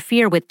that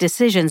interfere with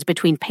decisions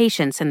between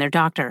patients and their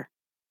doctor.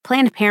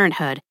 Planned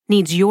Parenthood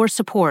needs your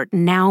support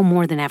now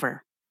more than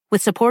ever.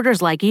 With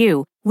supporters like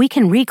you, we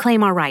can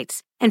reclaim our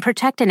rights and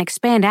protect and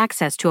expand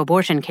access to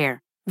abortion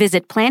care.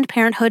 Visit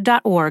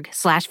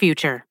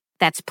PlannedParenthood.org/future.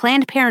 That's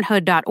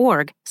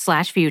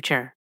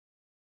PlannedParenthood.org/future.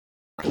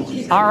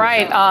 All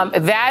right.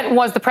 That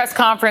was the press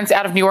conference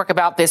out of New York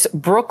about this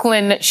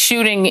Brooklyn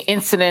shooting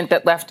incident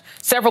that left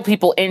several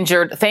people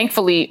injured.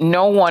 Thankfully,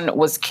 no one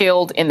was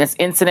killed in this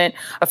incident.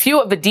 A few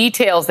of the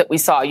details that we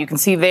saw, you can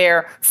see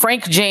there,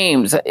 Frank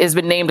James has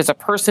been named as a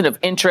person of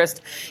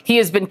interest. He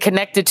has been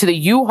connected to the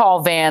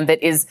U-Haul van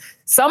that is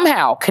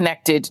somehow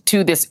connected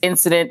to this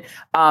incident.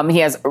 He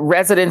has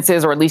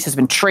residences, or at least has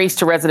been traced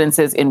to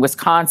residences in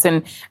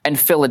Wisconsin and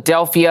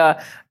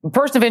Philadelphia.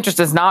 Person of interest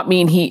does not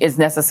mean he is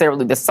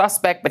necessarily the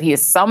suspect, but he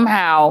is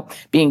somehow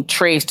being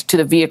traced to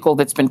the vehicle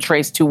that's been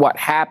traced to what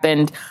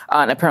happened,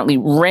 and apparently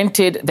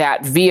rented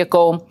that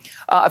vehicle.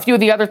 A few of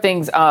the other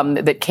things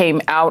that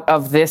came out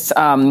of this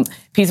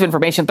piece of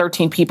information: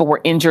 13 people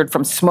were injured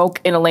from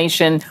smoke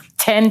inhalation,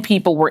 10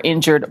 people were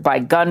injured by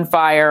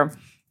gunfire.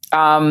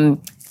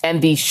 And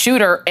the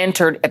shooter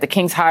entered at the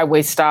Kings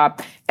Highway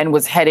stop and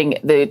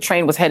the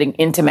train was heading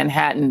into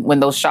Manhattan when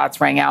those shots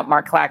rang out.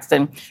 Mark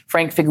Claxton,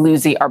 Frank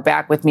Figliuzzi are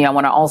back with me. I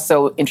want to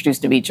also introduce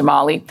Naveed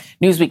Jamali,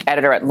 Newsweek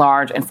editor at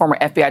large and former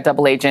FBI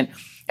double agent.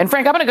 And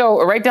Frank, I'm going to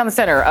go right down the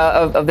center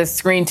of this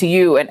screen to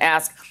you and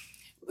ask,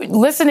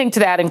 listening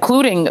to that,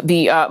 including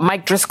the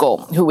Mike Driscoll,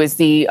 who is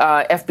the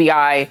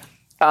FBI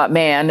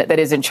man that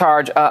is in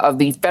charge of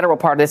the federal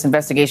part of this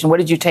investigation, what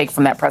did you take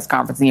from that press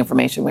conference, the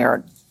information we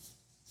heard?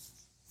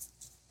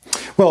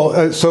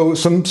 Well, so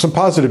some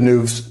positive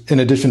news, in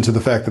addition to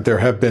the fact that there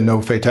have been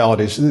no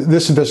fatalities.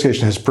 This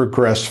investigation has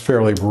progressed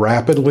fairly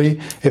rapidly.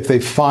 If they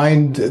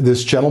find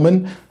this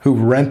gentleman who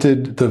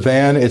rented the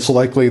van, it's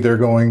likely they're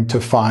going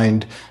to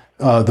find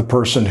the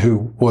person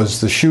who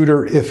was the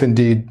shooter, if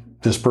indeed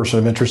this person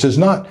of interest is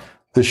not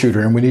the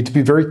shooter. And we need to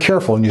be very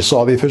careful. And you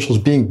saw the officials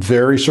being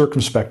very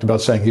circumspect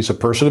about saying he's a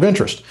person of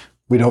interest.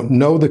 We don't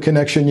know the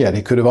connection yet.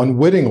 He could have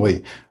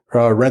unwittingly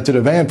rented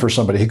a van for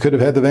somebody. He could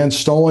have had the van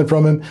stolen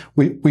from him.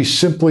 We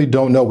simply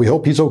don't know. We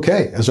hope he's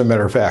okay, as a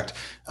matter of fact.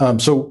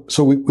 So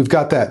we've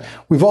got that.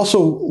 We've also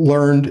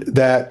learned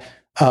that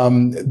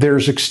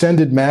there's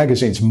extended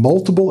magazines,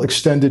 multiple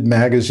extended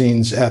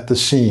magazines at the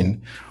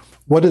scene.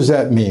 What does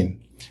that mean?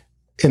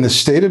 In the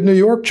state of New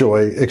York,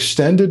 Joy,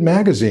 extended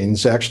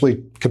magazines,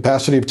 actually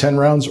capacity of 10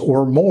 rounds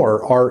or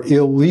more, are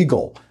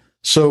illegal.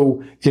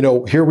 So,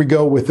 here we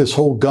go with this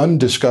whole gun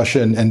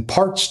discussion and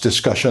parts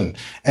discussion,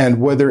 and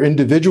whether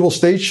individual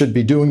states should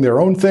be doing their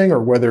own thing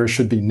or whether it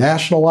should be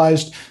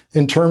nationalized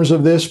in terms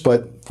of this.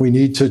 But we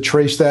need to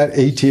trace that.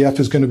 ATF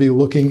is going to be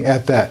looking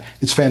at that.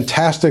 It's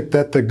fantastic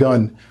that the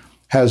gun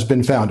has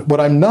been found. What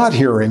I'm not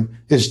hearing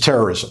is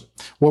terrorism.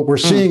 What we're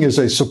seeing is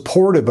a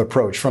supportive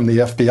approach from the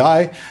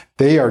FBI.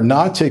 They are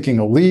not taking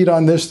a lead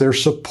on this. They're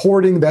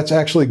supporting. That's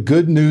actually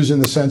good news in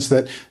the sense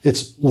that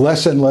it's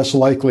less and less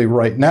likely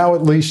right now,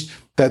 at least,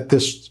 that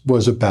this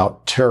was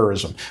about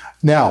terrorism.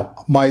 Now,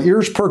 my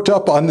ears perked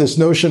up on this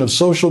notion of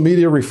social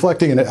media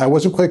reflecting, and I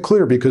wasn't quite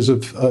clear because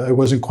of, it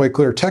wasn't quite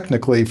clear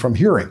technically from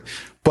hearing,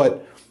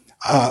 but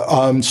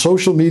on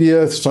social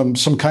media, some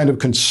kind of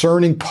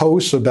concerning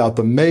posts about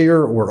the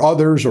mayor or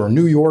others or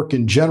New York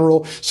in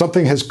general.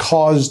 Something has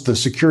caused the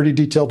security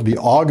detail to be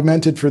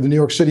augmented for the New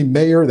York City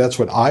mayor. That's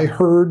what I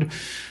heard.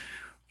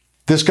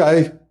 This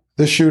guy,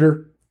 this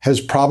shooter, has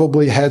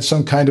probably had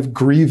some kind of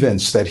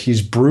grievance that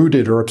he's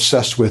brooded or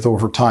obsessed with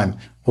over time.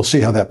 We'll see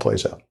how that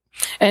plays out.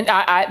 And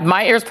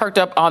my ears perked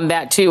up on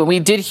that, too. And we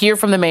did hear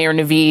from the mayor,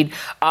 Naveed,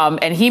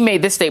 and he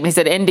made this statement. He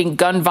said ending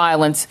gun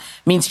violence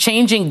means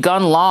changing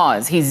gun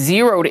laws. He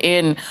zeroed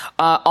in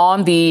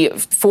on the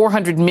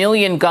 400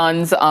 million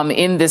guns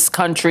in this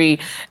country.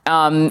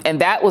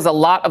 And that was a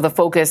lot of the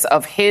focus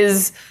of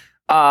his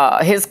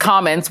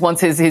comments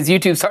once his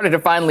YouTube started to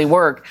finally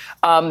work.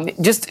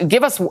 Just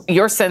give us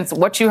your sense,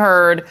 what you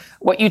heard,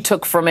 what you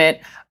took from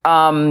it,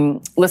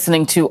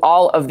 listening to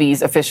all of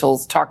these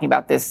officials talking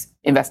about this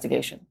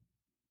investigation.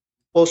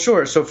 Well,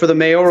 sure. So for the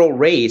mayoral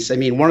race, I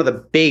mean, one of the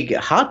big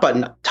hot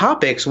button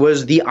topics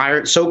was the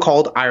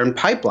so-called iron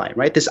pipeline,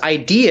 right? This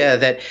idea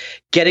that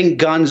getting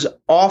guns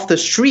off the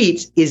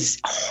streets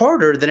is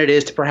harder than it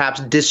is to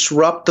perhaps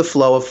disrupt the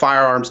flow of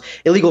firearms,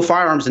 illegal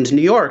firearms into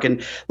New York.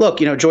 And look,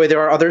 Joy,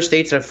 there are other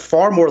states that have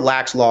far more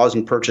lax laws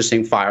in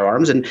purchasing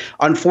firearms. And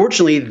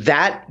unfortunately,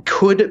 that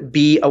could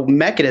be a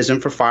mechanism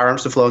for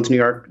firearms to flow into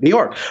New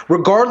York.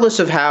 Regardless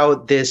of how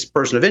this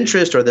person of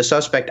interest or the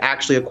suspect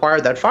actually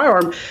acquired that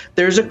firearm,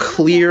 there's a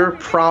clear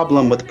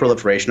problem with the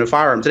proliferation of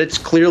firearms. And it's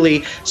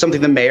clearly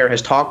something the mayor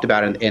has talked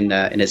about in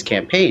his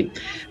campaign.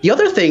 The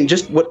other thing,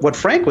 just what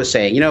Frank was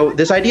saying,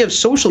 this idea of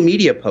social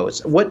media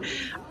posts, what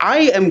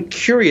I am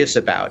curious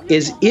about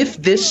is if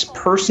this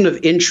person of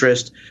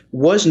interest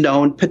was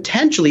known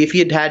potentially if he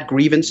had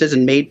grievances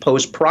and made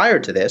posts prior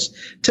to this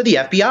to the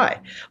FBI.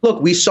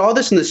 Look, we saw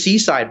this in the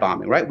Seaside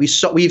bombing, right?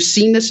 We've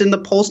seen this in the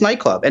Pulse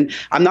nightclub, and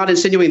I'm not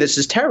insinuating this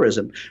is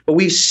terrorism, but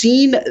we've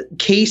seen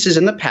cases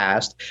in the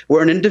past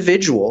where an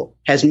individual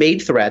has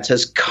made threats,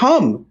 has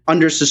come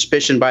under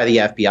suspicion by the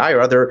FBI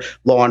or other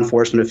law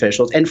enforcement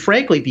officials, and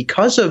frankly,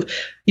 because of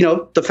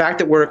the fact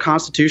that we're a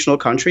constitutional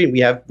country and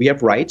we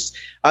have rights,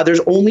 there's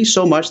only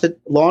so much that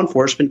law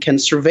enforcement can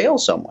surveil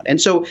someone.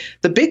 And so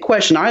the big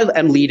question I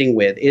am leading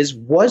with is,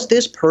 was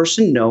this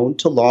person known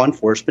to law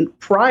enforcement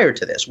prior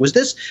to this? Was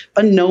this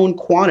a known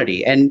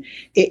quantity? And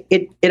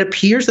it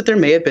appears that there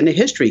may have been a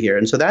history here.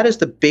 And so that is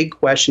the big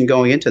question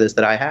going into this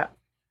that I have.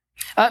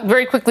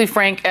 Very quickly,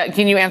 Frank,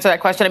 can you answer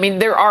that question? I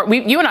mean,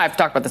 you and I have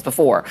talked about this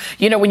before.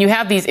 You know, when you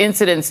have these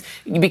incidents,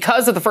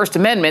 because of the First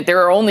Amendment,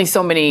 there's only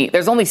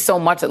so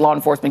much that law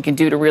enforcement can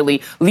do to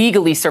really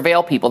legally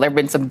surveil people. There have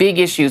been some big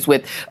issues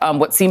with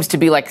what seems to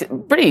be like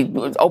pretty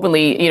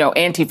openly,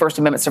 anti-First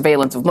Amendment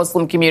surveillance of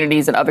Muslim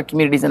communities and other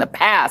communities in the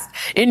past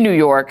in New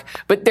York.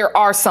 But there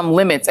are some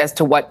limits as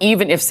to what,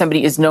 even if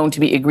somebody is known to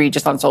be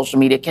egregious on social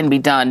media, can be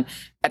done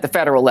at the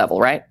federal level,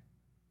 right?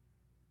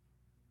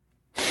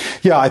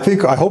 Yeah,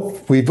 I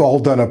hope we've all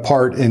done a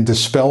part in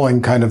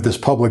dispelling kind of this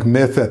public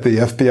myth that the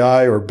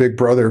FBI or Big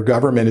Brother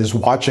government is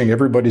watching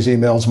everybody's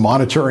emails,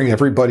 monitoring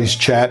everybody's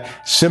chat.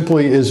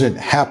 Simply isn't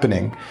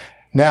happening.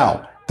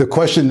 Now, the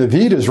question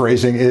Naveed is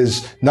raising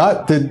is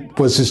not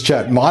was his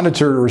chat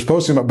monitored or was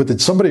posting about, but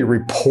did somebody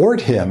report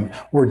him,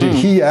 or did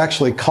he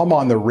actually come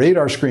on the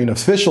radar screen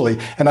officially?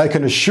 And I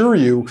can assure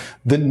you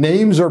the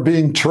names are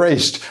being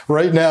traced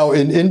right now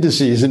in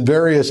indices in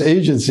various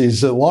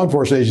agencies, law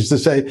enforcement agencies, to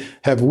say,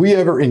 have we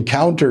ever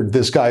encountered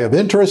this guy of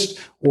interest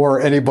or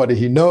anybody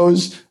he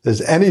knows?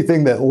 Is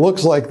anything that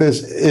looks like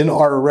this in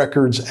our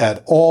records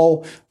at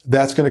all?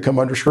 That's going to come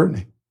under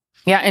scrutiny.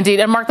 Yeah, indeed.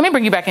 And Mark, let me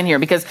bring you back in here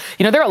because,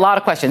 there are a lot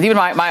of questions. Even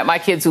my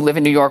kids who live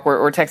in New York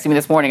were texting me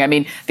this morning. I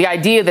mean, the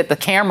idea that the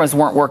cameras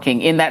weren't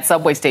working in that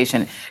subway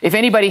station. If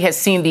anybody has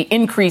seen the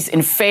increase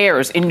in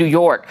fares in New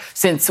York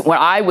since when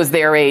I was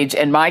their age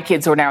and my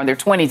kids who are now in their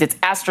 20s, it's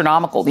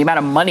astronomical. The amount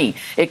of money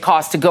it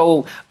costs to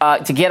go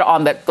to get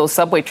on those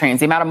subway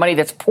trains, the amount of money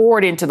that's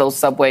poured into those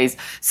subways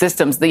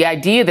systems. The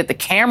idea that the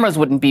cameras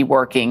wouldn't be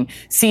working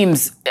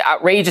seems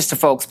outrageous to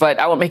folks, but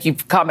I won't make you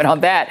comment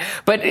on that.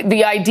 But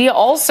the idea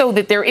also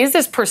that there is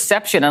this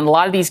perception in a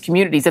lot of these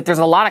communities that there's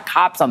a lot of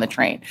cops on the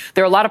train.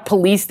 There are a lot of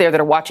police there that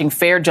are watching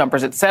fare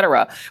jumpers, et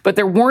cetera, but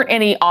there weren't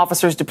any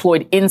officers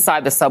deployed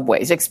inside the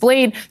subways.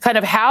 Explain kind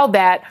of how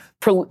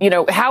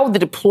how the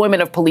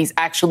deployment of police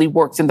actually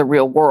works in the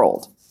real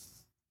world.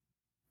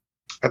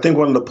 I think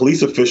one of the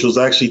police officials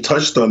actually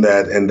touched on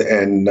that,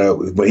 and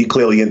when he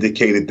clearly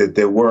indicated that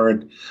there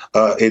weren't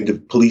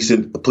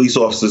police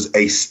officers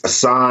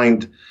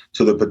assigned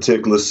to the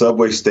particular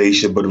subway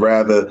station, but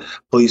rather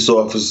police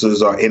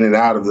officers are in and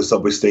out of the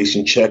subway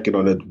station checking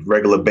on a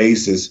regular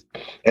basis.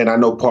 And I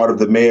know part of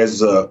the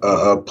mayor's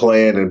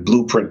plan and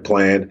blueprint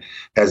plan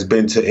has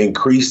been to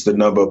increase the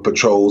number of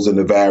patrols in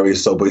the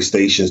various subway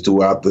stations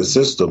throughout the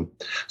system.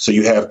 So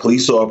you have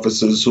police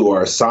officers who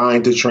are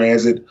assigned to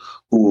transit,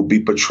 who will be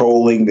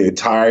patrolling the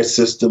entire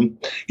system.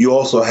 You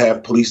also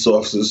have police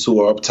officers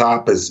who are up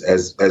top, as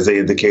they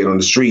indicate on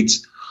the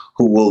streets,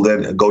 who will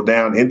then go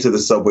down into the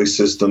subway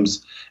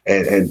systems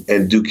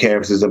and do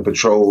canvases and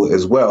patrol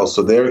as well.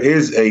 So there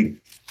is a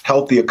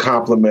healthier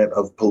complement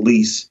of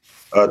police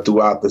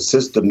throughout the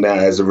system now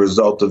as a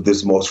result of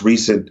this most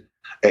recent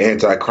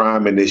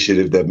anti-crime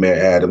initiative that Mayor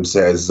Adams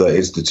has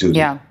instituted.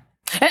 Yeah.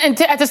 And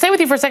to stay with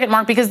you for a second,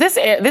 Mark, because this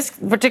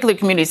particular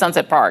community,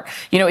 Sunset Park,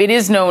 it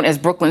is known as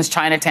Brooklyn's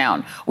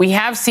Chinatown. We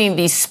have seen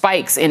these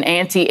spikes in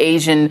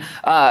anti-Asian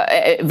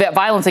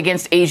violence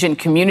against Asian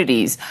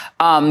communities,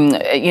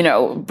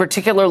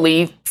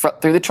 particularly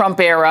through the Trump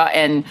era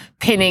and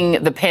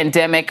pinning the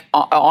pandemic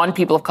on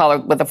people of color,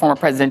 what the former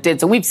president did.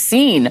 So we've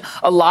seen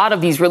a lot of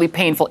these really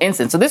painful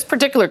incidents. So this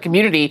particular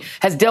community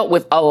has dealt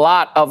with a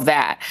lot of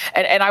that.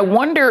 And I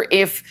wonder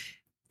if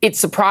it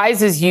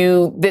surprises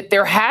you that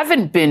there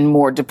haven't been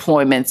more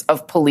deployments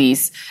of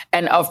police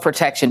and of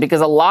protection, because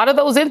a lot of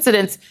those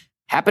incidents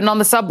happened on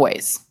the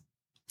subways,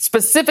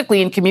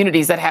 specifically in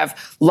communities that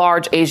have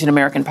large Asian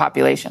American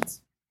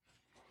populations.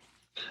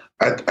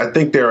 I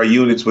think there are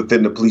units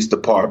within the police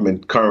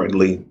department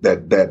currently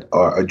that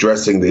are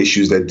addressing the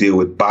issues that deal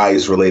with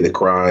bias-related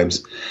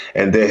crimes,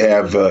 and they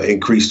have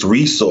increased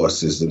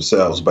resources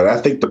themselves. But I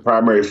think the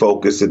primary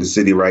focus in the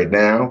city right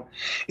now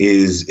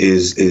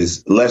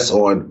is less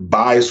on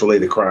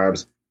bias-related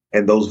crimes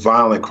and those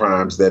violent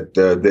crimes that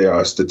there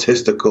are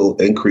statistical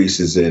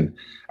increases in.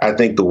 I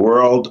think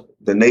the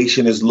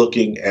nation is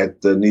looking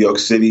at New York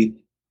City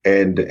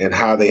and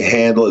how they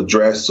handle,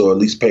 address, or at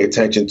least pay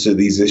attention to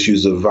these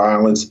issues of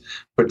violence,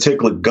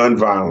 particularly gun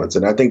violence.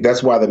 And I think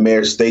that's why the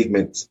mayor's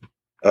statements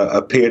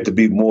appeared to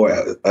be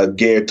more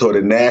geared toward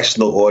a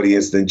national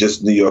audience than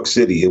just New York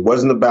City. It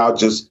wasn't about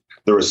just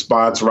the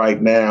response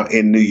right now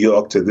in New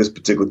York to this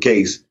particular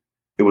case.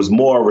 It was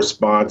more a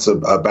response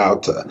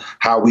about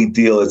how we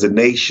deal as a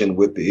nation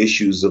with the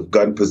issues of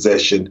gun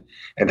possession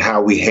and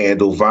how we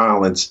handle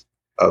violence,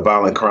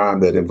 violent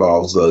crime that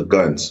involves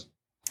guns.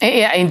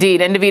 Yeah,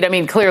 indeed. And Naveed, I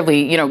mean,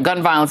 clearly,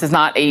 gun violence is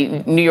not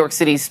a New York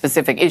City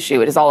specific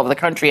issue. It is all over the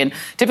country. And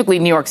typically,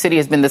 New York City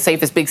has been the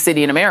safest big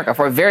city in America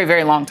for a very,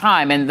 very long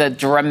time. And the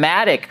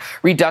dramatic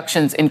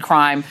reductions in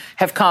crime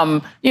have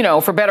come,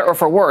 for better or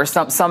for worse.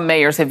 Some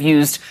mayors have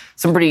used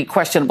some pretty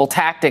questionable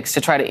tactics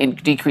to try to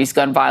decrease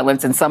gun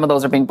violence. And some of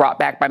those are being brought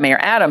back by Mayor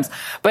Adams.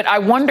 But I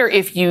wonder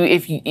if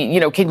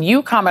can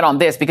you comment on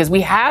this? Because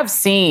we have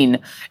seen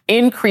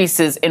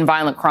increases in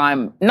violent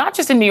crime, not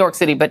just in New York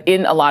City, but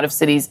in a lot of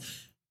cities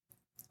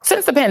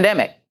since the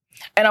pandemic.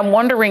 And I'm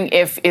wondering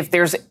if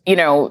there's,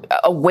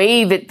 a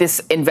way that this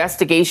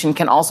investigation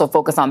can also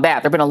focus on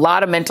that. There have been a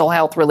lot of mental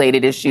health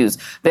related issues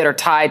that are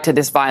tied to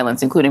this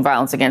violence, including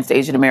violence against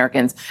Asian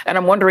Americans. And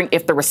I'm wondering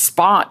if the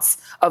response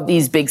of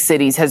these big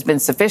cities has been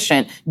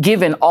sufficient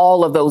given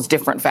all of those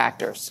different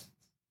factors.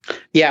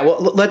 Yeah,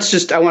 well,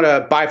 I want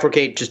to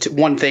bifurcate just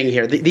one thing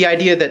here. The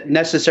idea that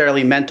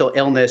necessarily mental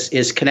illness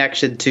is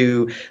connected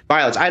to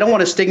violence. I don't want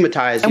to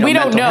stigmatize. And we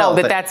don't know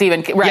that health. that's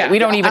even right. Yeah, we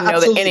don't even know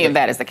absolutely. that any of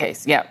that is the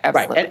case. Yeah,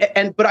 absolutely.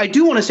 Right. But I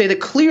do want to say that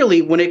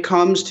clearly when it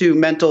comes to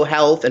mental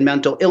health and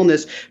mental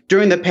illness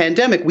during the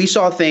pandemic, we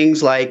saw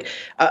things like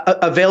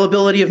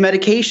availability of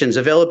medications,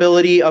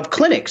 availability of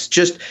clinics,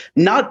 just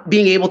not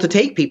being able to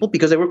take people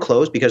because they were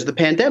closed because of the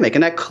pandemic.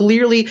 And that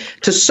clearly,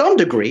 to some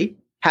degree,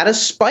 had a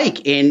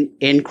spike in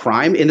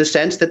crime in the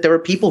sense that there were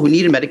people who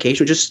needed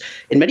medication, just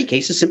in many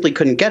cases simply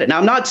couldn't get it. Now,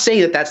 I'm not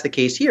saying that that's the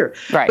case here,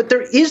 but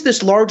there is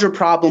this larger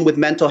problem with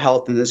mental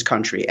health in this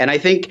country. And I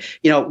think,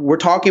 we're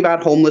talking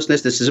about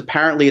homelessness. This is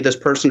apparently this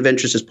person of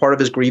interest as part of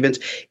his grievance.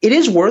 It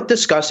is worth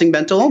discussing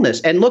mental illness.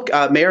 And look,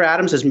 Mayor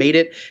Adams has made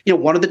it,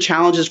 one of the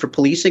challenges for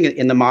policing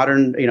in the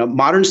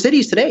modern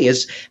cities today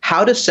is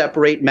how to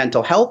separate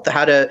mental health,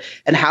 how to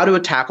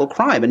tackle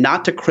crime and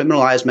not to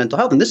criminalize mental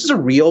health. And this is a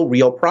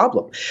real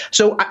problem.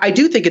 So I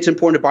do think it's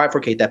important to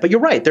bifurcate that. But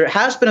you're right. There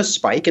has been a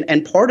spike.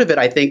 And part of it,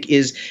 I think,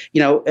 is,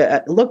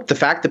 look, the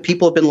fact that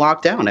people have been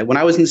locked down. When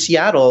I was in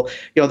Seattle,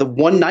 the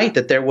one night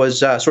that there was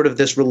sort of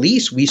this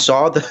release, we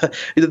saw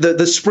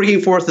the springing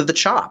forth of the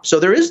chop.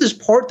 So there is this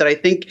part that I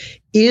think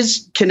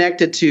is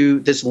connected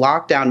to this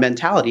lockdown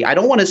mentality. I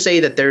don't want to say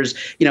that there's,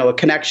 a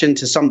connection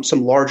to some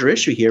larger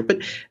issue here, but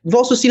we've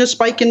also seen a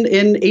spike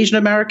in Asian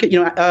American,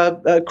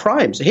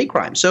 crimes, hate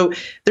crimes. So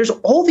there's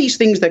all these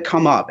things that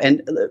come up,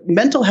 and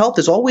mental health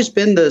has always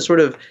been the sort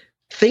of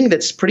thing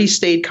that's pretty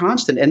stayed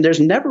constant. And there's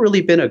never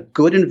really been a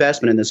good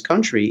investment in this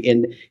country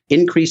in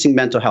increasing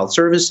mental health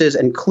services.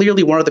 And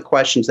clearly one of the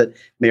questions that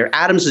Mayor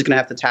Adams is going to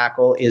have to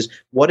tackle is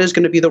what is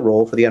going to be the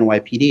role for the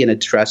NYPD in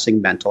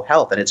addressing mental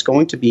health? And it's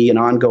going to be an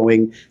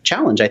ongoing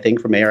challenge, I think,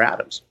 for Mayor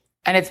Adams.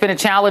 And it's been a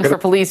challenge for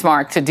police,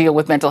 Mark, to deal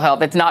with mental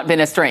health. It's not been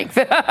a strength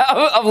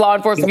of law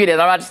enforcement units.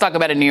 I'm not just talking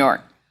about in New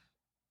York.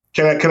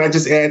 Can I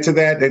just add to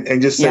that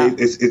and just say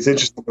it's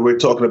interesting that we're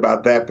talking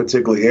about that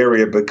particular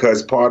area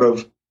because part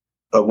of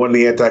one of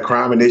the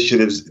anti-crime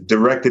initiatives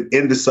directed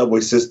in the subway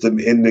system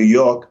in New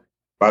York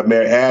by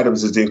Mayor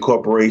Adams is the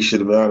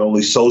incorporation of not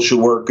only social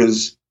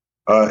workers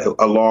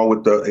along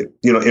with the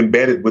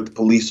embedded with the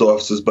police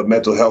officers, but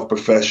mental health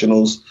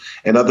professionals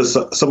and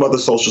some other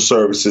social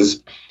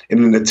services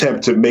in an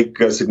attempt to make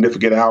a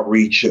significant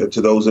outreach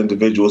to those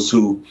individuals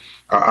who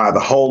are either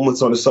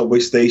homeless on the subway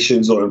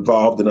stations or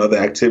involved in other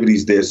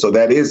activities there. So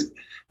that is,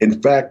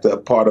 in fact, a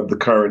part of the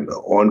current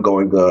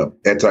ongoing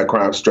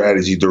anti-crime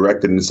strategy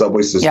directed in the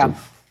subway system. Yeah.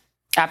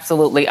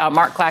 Absolutely.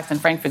 Mark Claxton,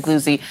 Frank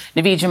Figliuzzi,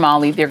 Naveed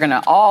Jamali, they're going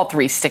to all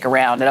three stick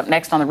around. And up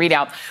next on the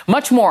ReidOut,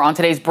 much more on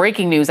today's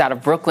breaking news out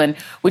of Brooklyn,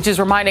 which is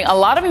reminding a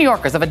lot of New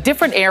Yorkers of a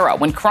different era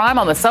when crime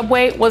on the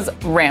subway was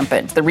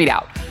rampant. The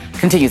ReidOut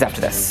continues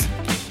after this.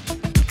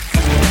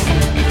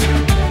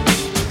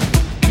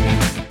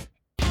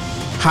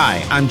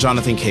 Hi, I'm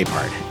Jonathan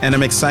Capehart, and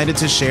I'm excited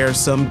to share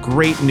some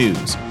great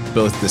news.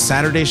 Both the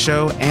Saturday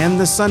show and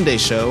the Sunday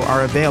show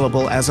are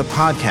available as a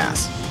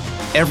podcast.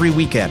 Every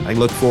weekend, I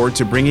look forward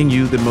to bringing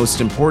you the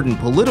most important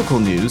political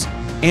news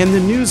and the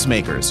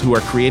newsmakers who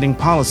are creating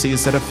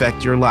policies that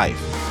affect your life.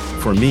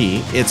 For me,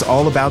 it's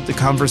all about the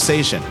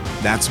conversation.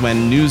 That's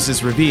when news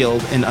is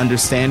revealed and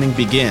understanding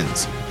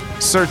begins.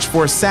 Search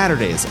for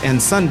Saturdays and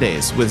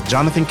Sundays with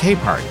Jonathan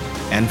Capehart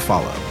and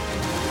follow.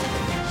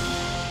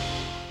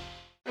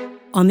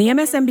 On the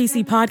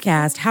MSNBC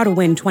podcast, How to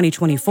Win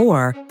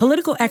 2024,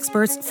 political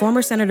experts,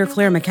 former Senator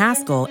Claire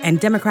McCaskill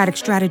and Democratic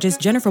strategist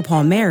Jennifer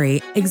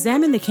Palmieri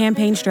examine the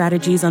campaign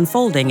strategies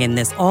unfolding in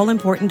this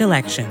all-important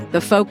election.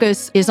 The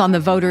focus is on the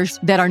voters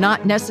that are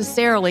not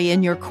necessarily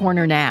in your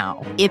corner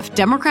now. If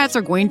Democrats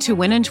are going to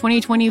win in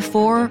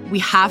 2024, we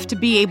have to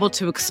be able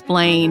to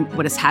explain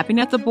what is happening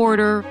at the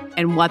border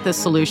and what the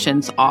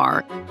solutions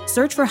are.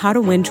 Search for How to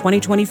Win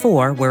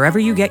 2024 wherever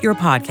you get your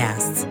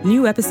podcasts.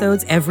 New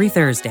episodes every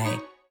Thursday.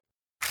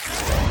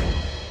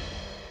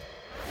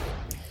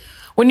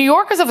 When New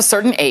Yorkers of a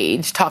certain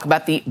age talk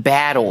about the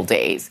bad old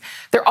days,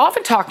 they're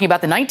often talking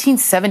about the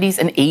 1970s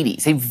and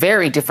 80s, a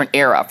very different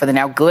era for the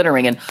now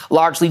glittering and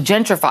largely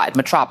gentrified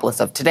metropolis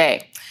of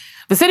today.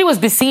 The city was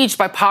besieged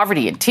by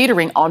poverty and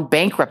teetering on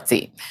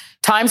bankruptcy.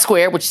 Times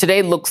Square, which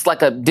today looks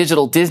like a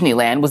digital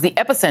Disneyland, was the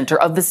epicenter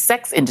of the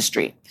sex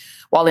industry.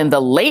 While in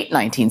the late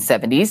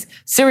 1970s,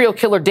 serial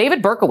killer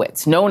David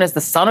Berkowitz, known as the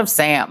Son of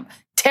Sam,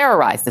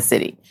 terrorized the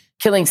city,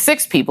 killing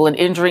 6 people and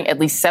injuring at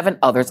least 7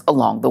 others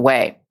along the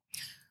way.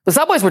 The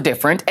subways were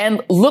different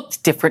and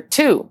looked different,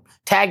 too,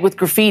 tagged with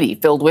graffiti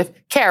filled with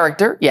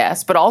character,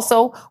 yes, but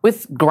also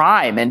with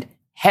grime and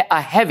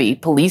a heavy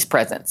police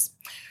presence.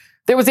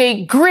 There was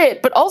a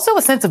grit, but also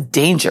a sense of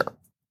danger.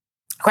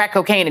 Crack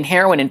cocaine and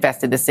heroin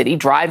infested the city,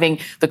 driving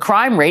the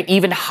crime rate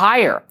even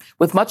higher,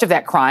 with much of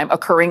that crime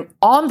occurring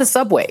on the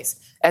subways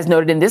as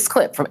noted in this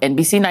clip from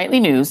NBC Nightly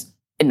News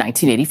in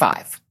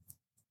 1985.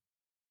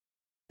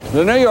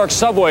 The New York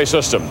subway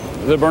system,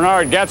 the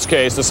Bernard Goetz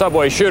case, the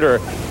subway shooter,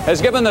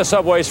 has given the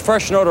subways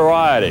fresh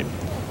notoriety.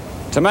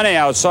 To many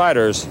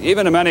outsiders,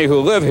 even to many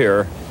who live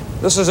here,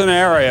 this is an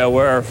area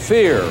where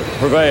fear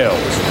prevails.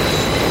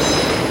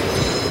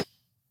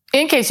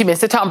 In case you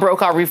missed it, Tom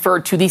Brokaw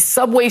referred to the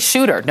subway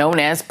shooter known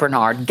as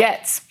Bernard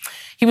Goetz.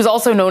 He was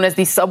also known as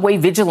the subway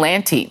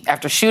vigilante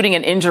after shooting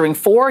and injuring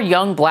 4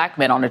 young black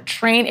men on a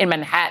train in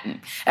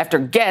Manhattan after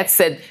Goetz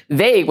said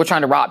they were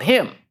trying to rob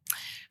him.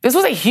 This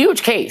was a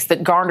huge case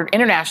that garnered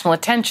international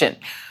attention.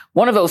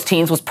 One of those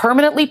teens was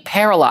permanently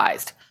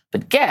paralyzed,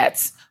 but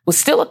Goetz was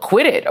still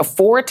acquitted of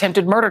 4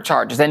 attempted murder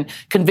charges and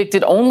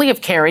convicted only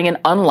of carrying an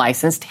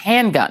unlicensed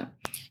handgun.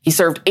 He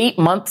served 8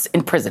 months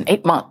in prison,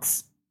 8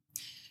 months.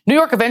 New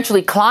York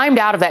eventually climbed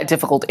out of that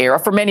difficult era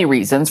for many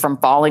reasons, from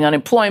falling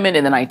unemployment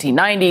in the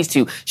 1990s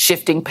to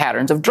shifting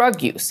patterns of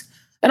drug use,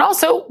 and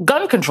also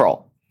gun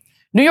control.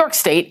 New York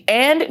State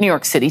and New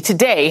York City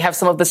today have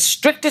some of the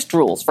strictest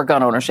rules for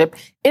gun ownership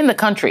in the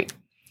country.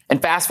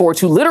 And fast forward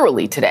to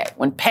literally today,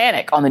 when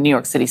panic on the New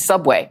York City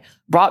subway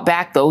brought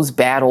back those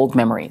bad old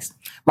memories.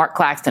 Mark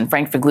Claxton,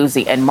 Frank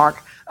Figliuzzi, and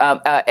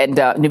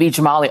Naveed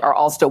Jamali are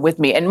all still with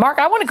me. And Mark,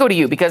 I want to go to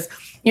you because,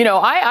 you know,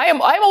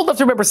 I'm old enough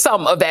to remember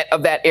some of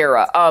that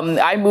era.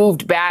 I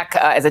moved back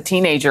as a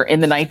teenager in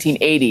the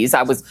 1980s.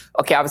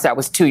 Obviously I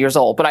was 2 years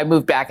old, but I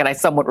moved back and I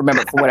somewhat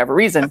remember it for whatever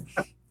reason.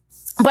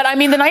 But I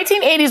mean, the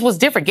 1980s was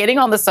different. Getting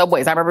on the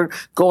subways, I remember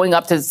going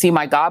up to see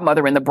my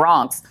godmother in the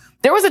Bronx.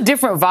 There was a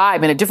different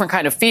vibe and a different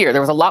kind of fear.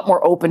 There was a lot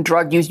more open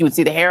drug use. You would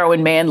see the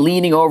heroin man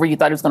leaning over. You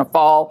thought he was going to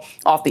fall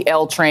off the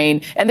L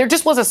train. And there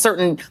just was a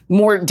certain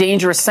more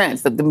dangerous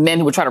sense that the men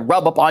who would try to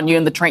rub up on you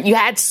in the train. You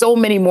had so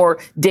many more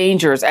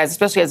dangers,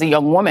 especially as a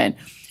young woman.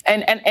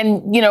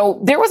 And you know,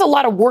 there was a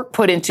lot of work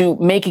put into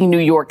making New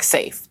York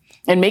safe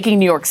and making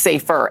New York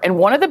safer. And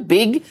one of the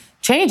big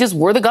changes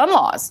were the gun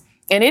laws.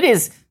 And it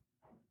is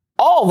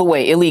all the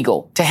way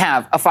illegal to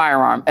have a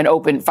firearm, an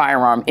open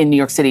firearm in New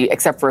York City,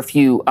 except for a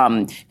few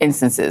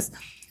instances.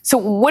 So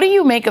what do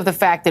you make of the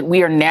fact that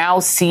we are now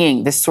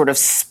seeing this sort of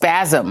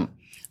spasm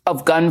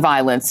of gun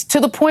violence to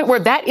the point where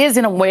that is,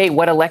 in a way,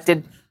 what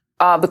elected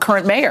the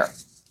current mayor,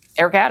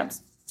 Eric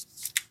Adams?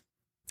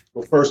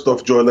 Well, first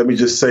off, Joy, let me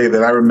just say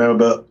that I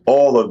remember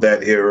all of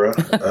that era,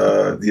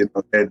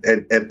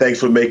 and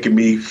thanks for making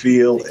me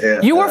feel.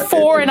 You were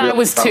 4 and I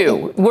was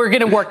 2. We're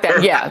going to work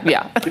that.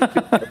 Yeah.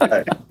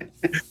 Right.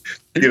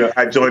 You know,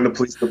 I joined the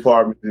police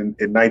department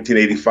in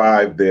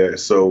 1985 there,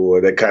 so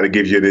that kind of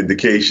gives you an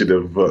indication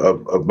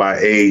of my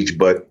age.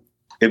 But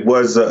it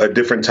was a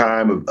different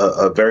time,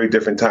 a very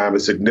different time, a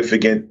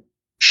significant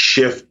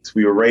shift.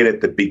 We were right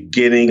at the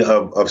beginning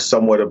of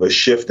somewhat of a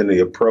shift in the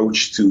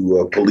approach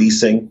to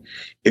policing,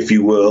 if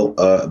you will.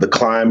 The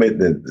climate,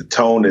 the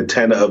tone and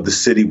tenor of the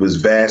city was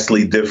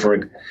vastly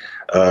different.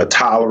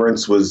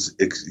 Tolerance was,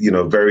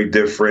 very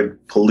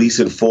different. Police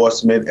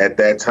enforcement at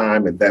that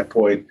time, at that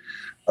point,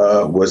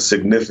 was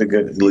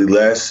significantly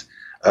less.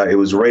 It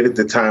was right at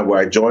the time where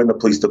I joined the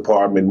police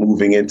department,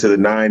 moving into the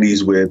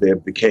 90s, where there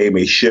became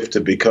a shift to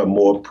become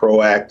more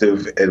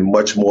proactive and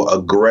much more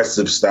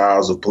aggressive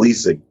styles of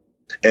policing.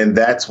 And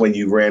that's when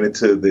you ran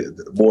into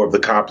the more of the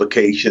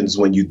complications,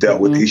 when you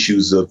dealt with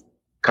issues of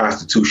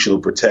constitutional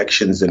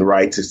protections and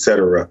rights, et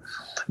cetera.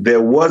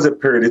 There was a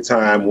period of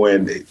time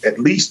when, at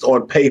least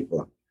on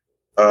paper,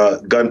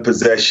 gun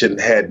possession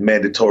had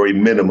mandatory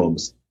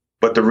minimums.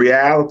 But the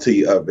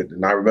reality of it,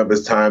 and I remember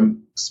this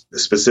time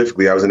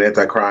specifically, I was in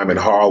anti-crime in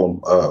Harlem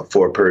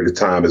for a period of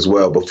time as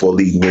well before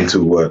leading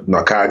into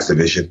narcotics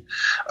division.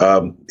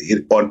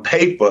 On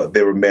paper,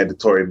 there were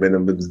mandatory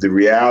minimums. The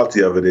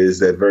reality of it is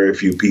that very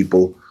few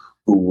people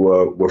who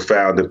were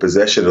found in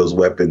possession of those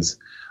weapons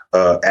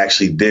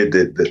actually did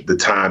the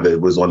time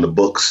that was on the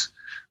books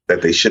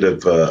that they should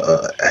have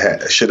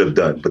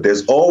done. But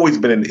there's always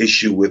been an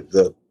issue with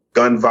the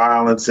gun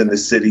violence in the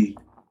city.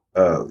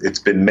 It's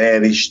been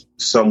managed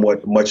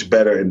somewhat much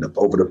better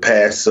over the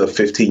past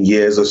 15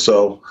 years or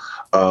so.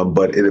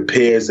 But it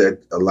appears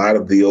that a lot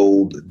of the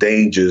old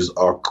dangers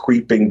are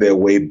creeping their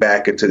way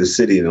back into the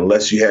city. And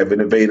unless you have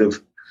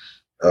innovative,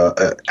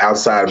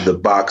 outside of the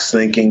box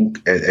thinking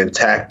and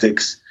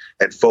tactics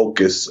and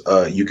focus,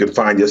 you can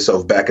find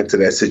yourself back into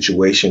that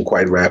situation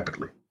quite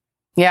rapidly.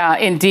 Yeah,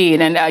 indeed.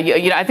 And,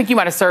 I think you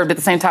might have served at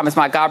the same time as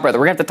my godbrother.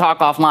 We're going to have to talk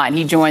offline.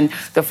 He joined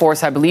the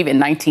force, I believe,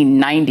 in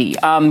 1990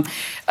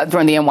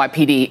 during the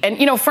NYPD.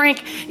 And,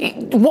 Frank,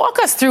 walk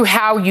us through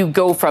how you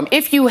go from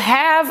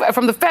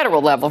the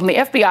federal level, from the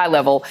FBI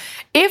level,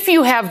 if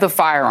you have the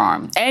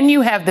firearm and you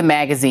have the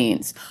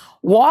magazines.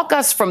 Walk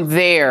us from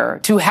there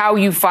to how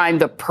you find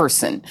the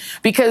person.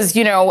 Because,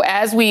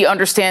 as we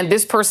understand,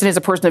 this person is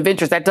a person of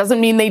interest. That doesn't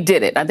mean they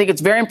did it. I think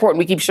it's very important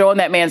we keep showing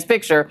that man's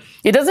picture.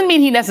 It doesn't mean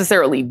he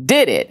necessarily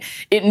did it.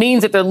 It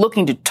means that they're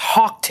looking to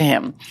talk to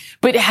him.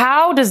 But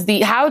how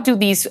do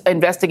these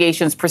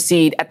investigations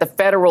proceed at the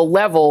federal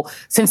level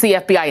since the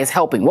FBI is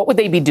helping? What would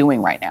they be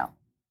doing right now?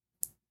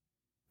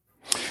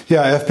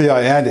 Yeah,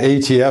 FBI and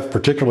ATF,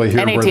 particularly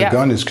here where the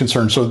gun is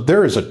concerned. So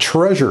there's a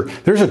treasure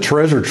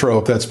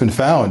trove that's been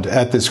found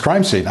at this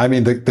crime scene. I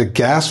mean, the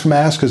gas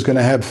mask is going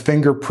to have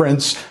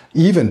fingerprints,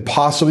 even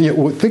possibly.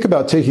 Think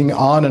about taking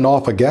on and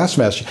off a gas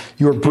mask.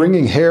 You're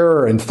bringing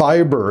hair and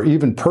fiber,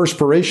 even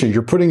perspiration.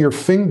 You're putting your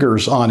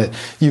fingers on it.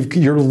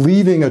 You're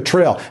leaving a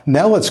trail.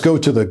 Now let's go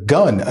to the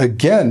gun.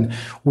 Again,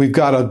 we've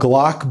got a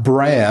Glock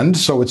brand,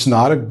 so it's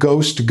not a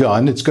ghost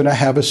gun. It's going to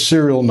have a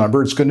serial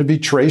number. It's going to be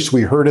traced.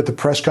 We heard at the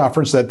press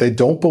conference that they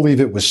don't believe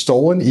it was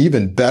stolen.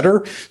 Even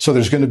better. So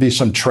there's going to be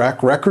some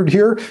track record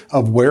here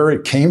of where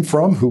it came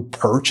from, who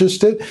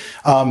purchased it.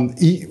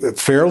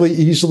 Fairly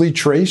easily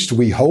traced,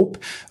 we hope.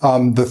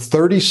 The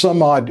 30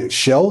 some odd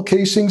shell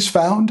casings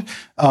found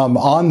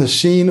on the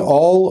scene,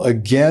 all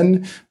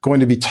again going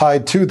to be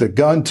tied to the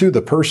gun, to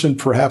the person,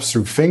 perhaps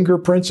through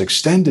fingerprints,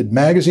 extended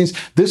magazines.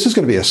 This is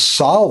going to be a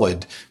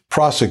solid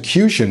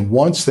prosecution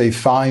once they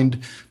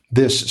find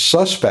this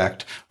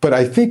suspect. But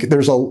I think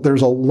there's a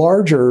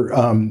larger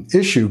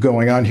issue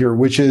going on here,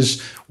 which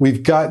is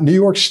we've got New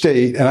York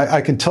State, and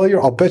I can tell you,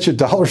 I'll bet you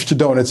dollars to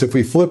donuts, if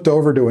we flipped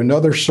over to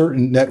another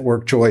certain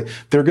network, Joy,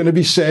 they're going to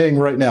be saying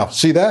right now,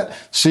 see that?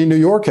 See, New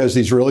York has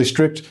these really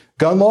strict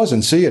gun laws,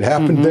 and see, it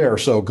happened there,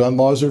 so gun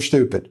laws are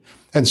stupid.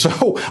 And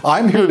so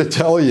I'm here to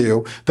tell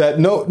you that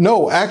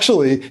no,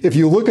 actually, if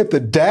you look at the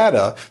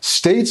data,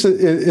 states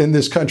in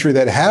this country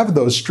that have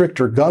those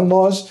stricter gun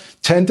laws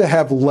tend to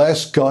have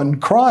less gun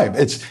crime.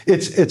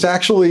 It's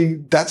actually,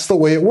 that's the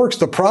way it works.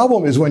 The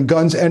problem is when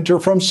guns enter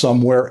from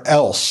somewhere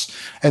else.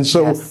 And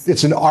so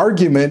it's an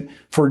argument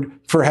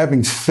for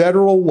having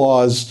federal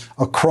laws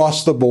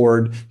across the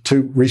board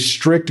to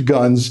restrict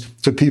guns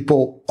to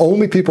people,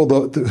 only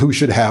people who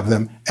should have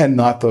them and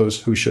not those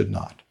who should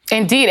not.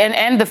 Indeed,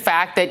 and the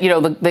fact that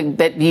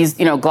that these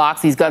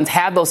Glocks, these guns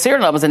have those serial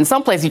numbers. And in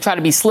some places, you try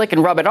to be slick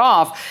and rub it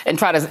off and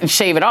try to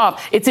shave it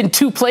off. It's in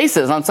two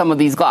places on some of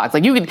these Glocks.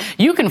 Like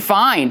you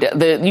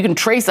can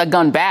trace a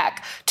gun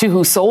back to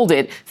who sold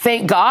it.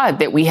 Thank God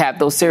that we have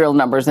those serial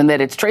numbers and that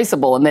it's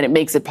traceable and that it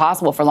makes it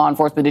possible for law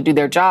enforcement to do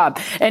their job.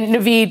 And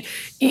Naveed,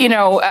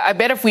 I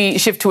bet if we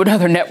shift to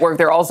another network,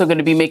 they're also going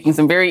to be making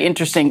some very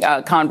interesting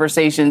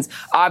conversations,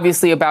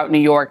 obviously about New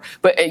York.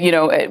 But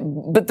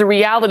but the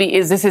reality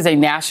is this is a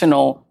national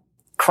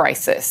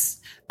crisis.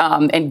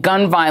 And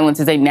gun violence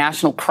is a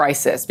national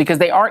crisis because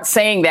they aren't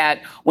saying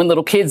that when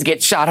little kids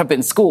get shot up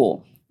in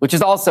school, which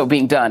is also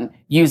being done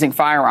using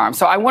firearms.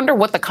 So I wonder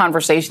what the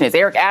conversation is.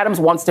 Eric Adams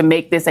wants to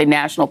make this a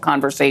national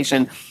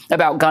conversation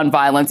about gun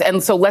violence.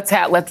 And so let's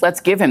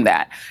give him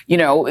that,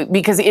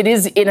 because it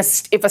is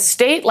if a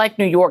state like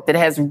New York that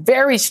has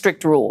very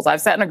strict rules,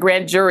 I've sat in a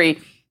grand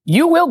jury,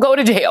 you will go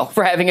to jail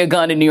for having a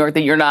gun in New York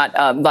that you're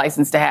not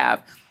licensed to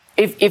have.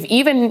 If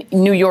even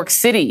New York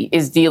City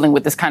is dealing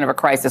with this kind of a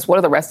crisis, what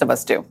do the rest of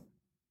us do?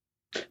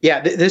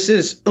 Yeah,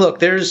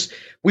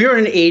 we are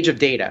in an age of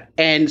data.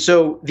 And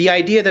so the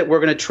idea that we're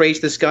going to trace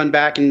this gun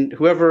back and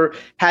whoever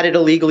had it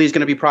illegally is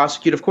going to be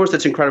prosecuted, of course,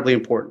 that's incredibly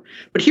important.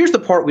 But here's the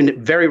part we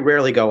very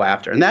rarely go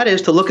after, and that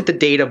is to look at the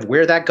data of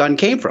where that gun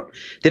came from.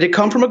 Did it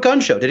come from a gun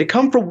show? Did it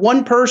come from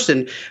one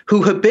person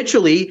who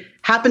habitually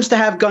happens to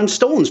have guns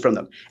stolen from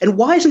them? And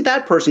why isn't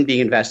that person being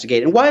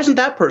investigated? And why isn't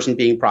that person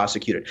being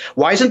prosecuted?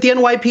 Why isn't the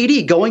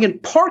NYPD going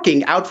and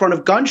parking out front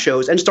of gun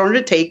shows and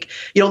starting to take,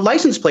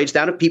 license plates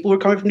down of people who are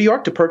coming from New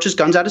York to purchase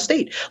guns out of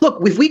state?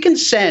 Look, if we can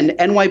send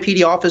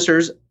NYPD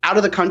officers out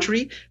of the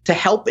country to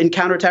help in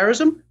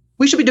counterterrorism,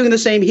 we should be doing the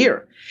same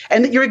here.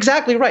 And you're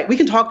exactly right. We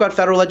can talk about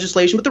federal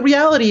legislation, but the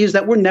reality is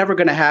that we're never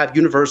going to have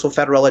universal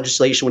federal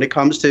legislation when it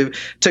comes to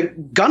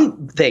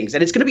gun things.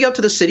 And it's going to be up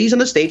to the cities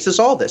and the states to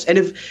solve this. And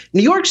if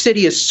New York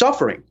City is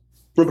suffering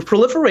from a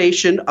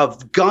proliferation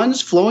of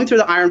guns flowing through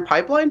the iron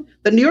pipeline,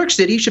 then New York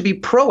City should be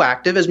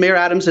proactive, as Mayor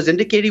Adams has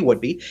indicated he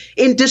would be,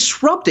 in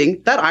disrupting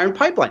that iron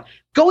pipeline,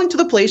 going to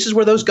the places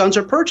where those guns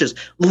are purchased,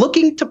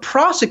 looking to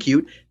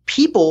prosecute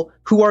people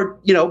who are,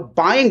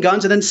 buying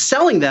guns and then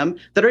selling them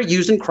that are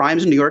used in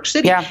crimes in New York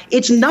City. Yeah.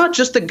 It's not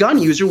just the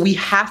gun user. We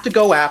have to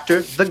go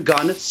after the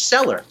gun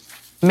seller.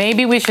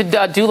 Maybe we should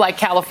do like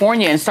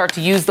California and start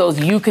to use those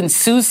you can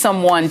sue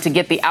someone to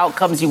get the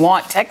outcomes you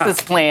want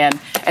Texas plan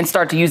and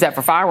start to use that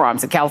for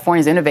firearms. And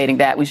California's innovating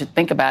that. We should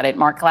think about it.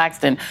 Mark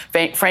Claxton,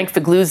 Frank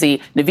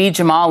Figliuzzi, Naveed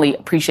Jamali,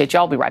 appreciate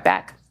y'all. Be right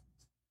back.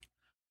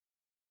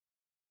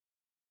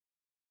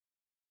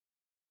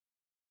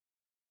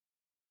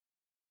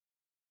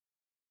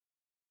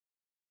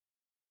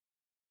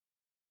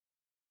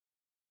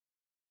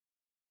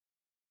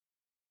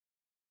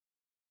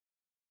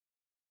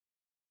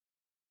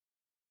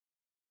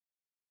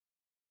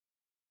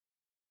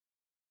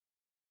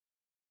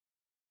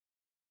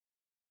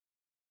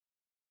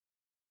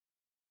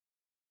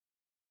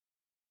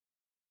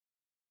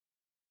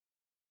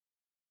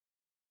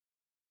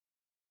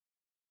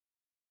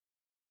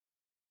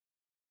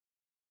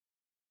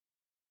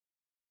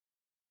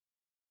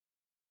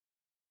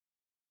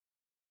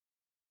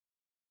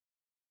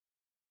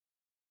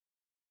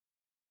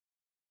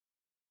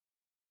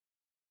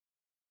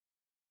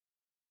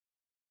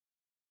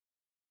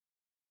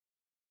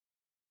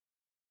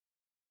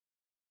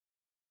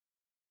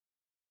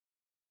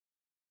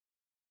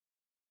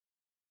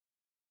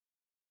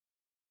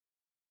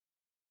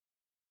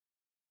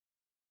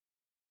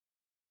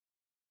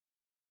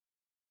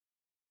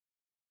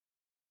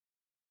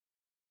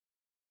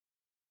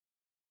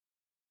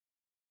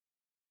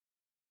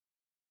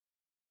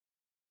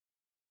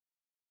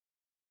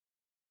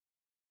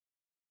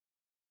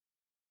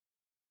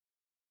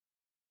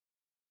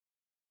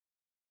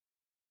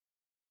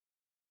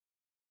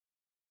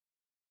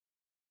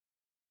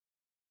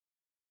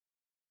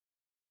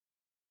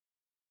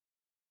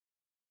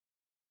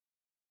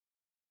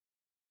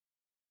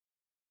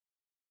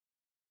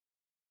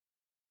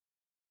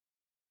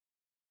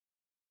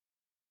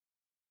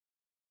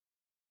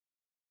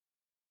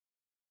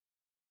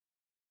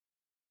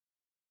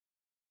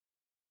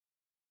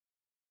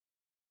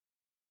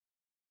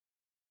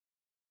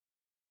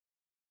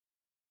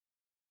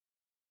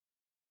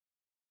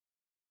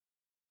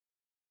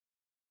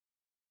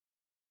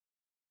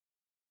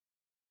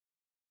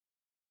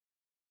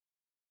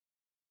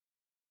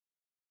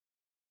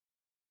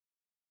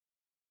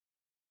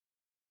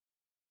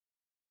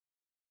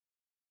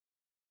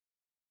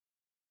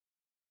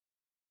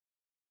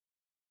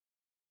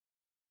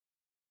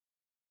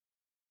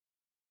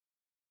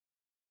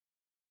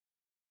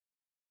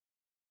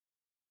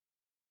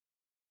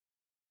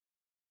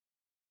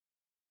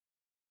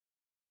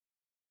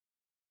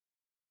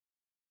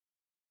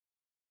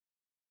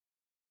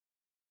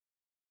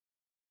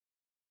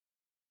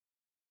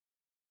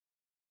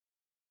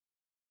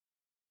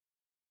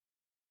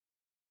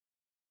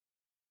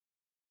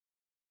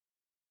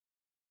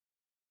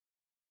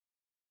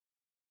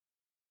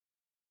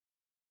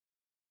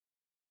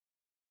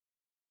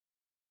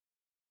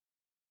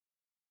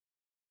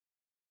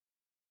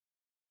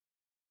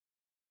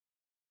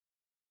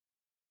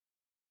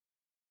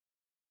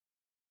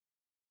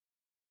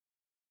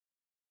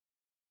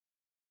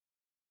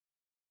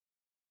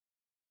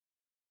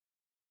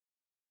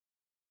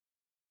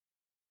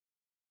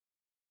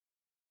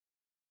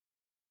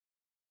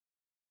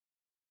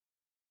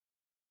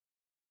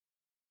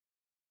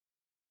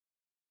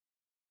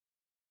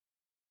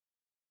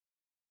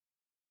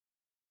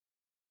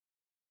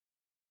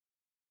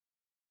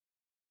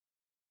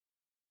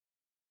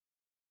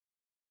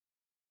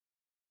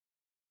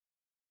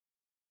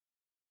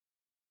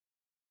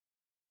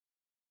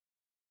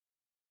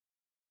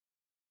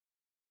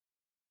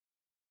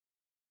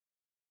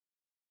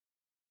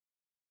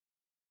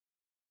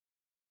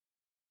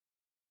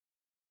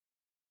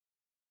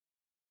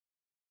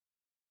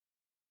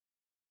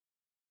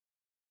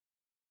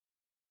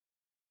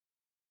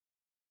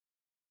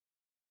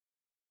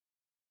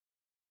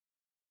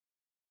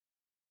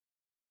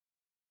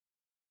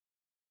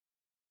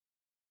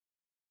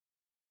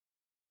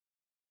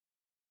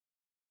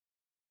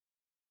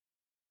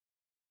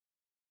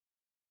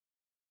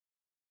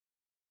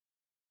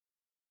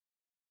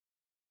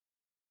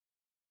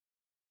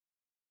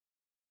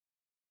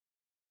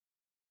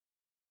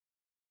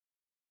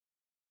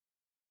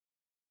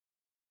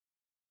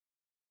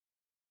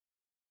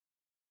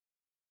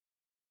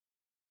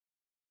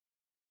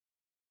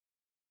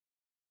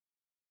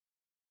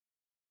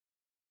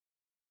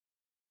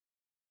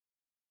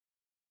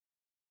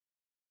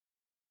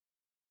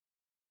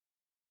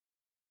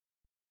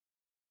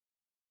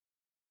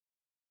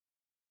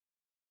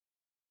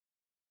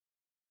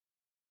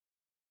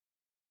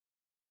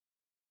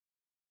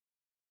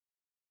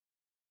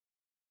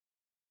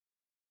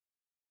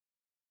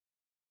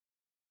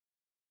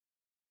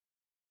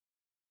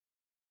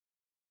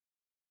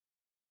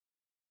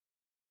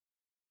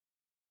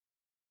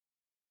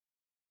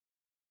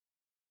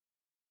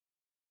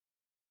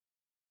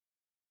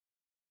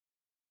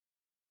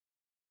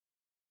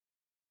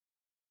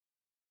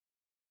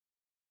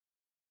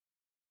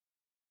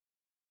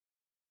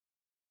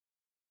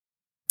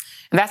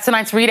 And that's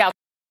tonight's ReidOut.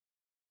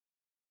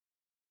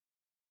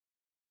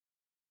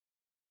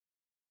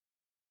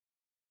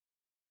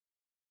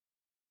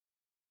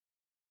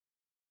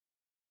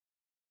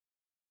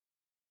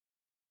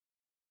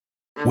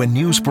 When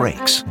news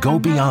breaks, go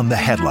beyond the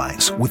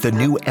headlines with the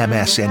new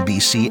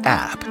MSNBC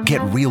app.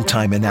 Get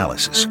real-time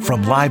analysis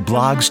from live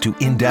blogs to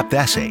in-depth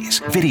essays,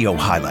 video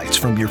highlights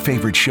from your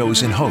favorite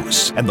shows and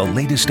hosts, and the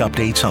latest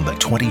updates on the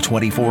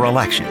 2024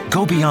 election.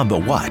 Go beyond the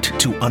what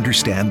to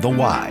understand the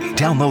why.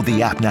 Download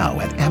the app now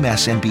at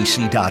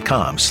msnbc.com/app.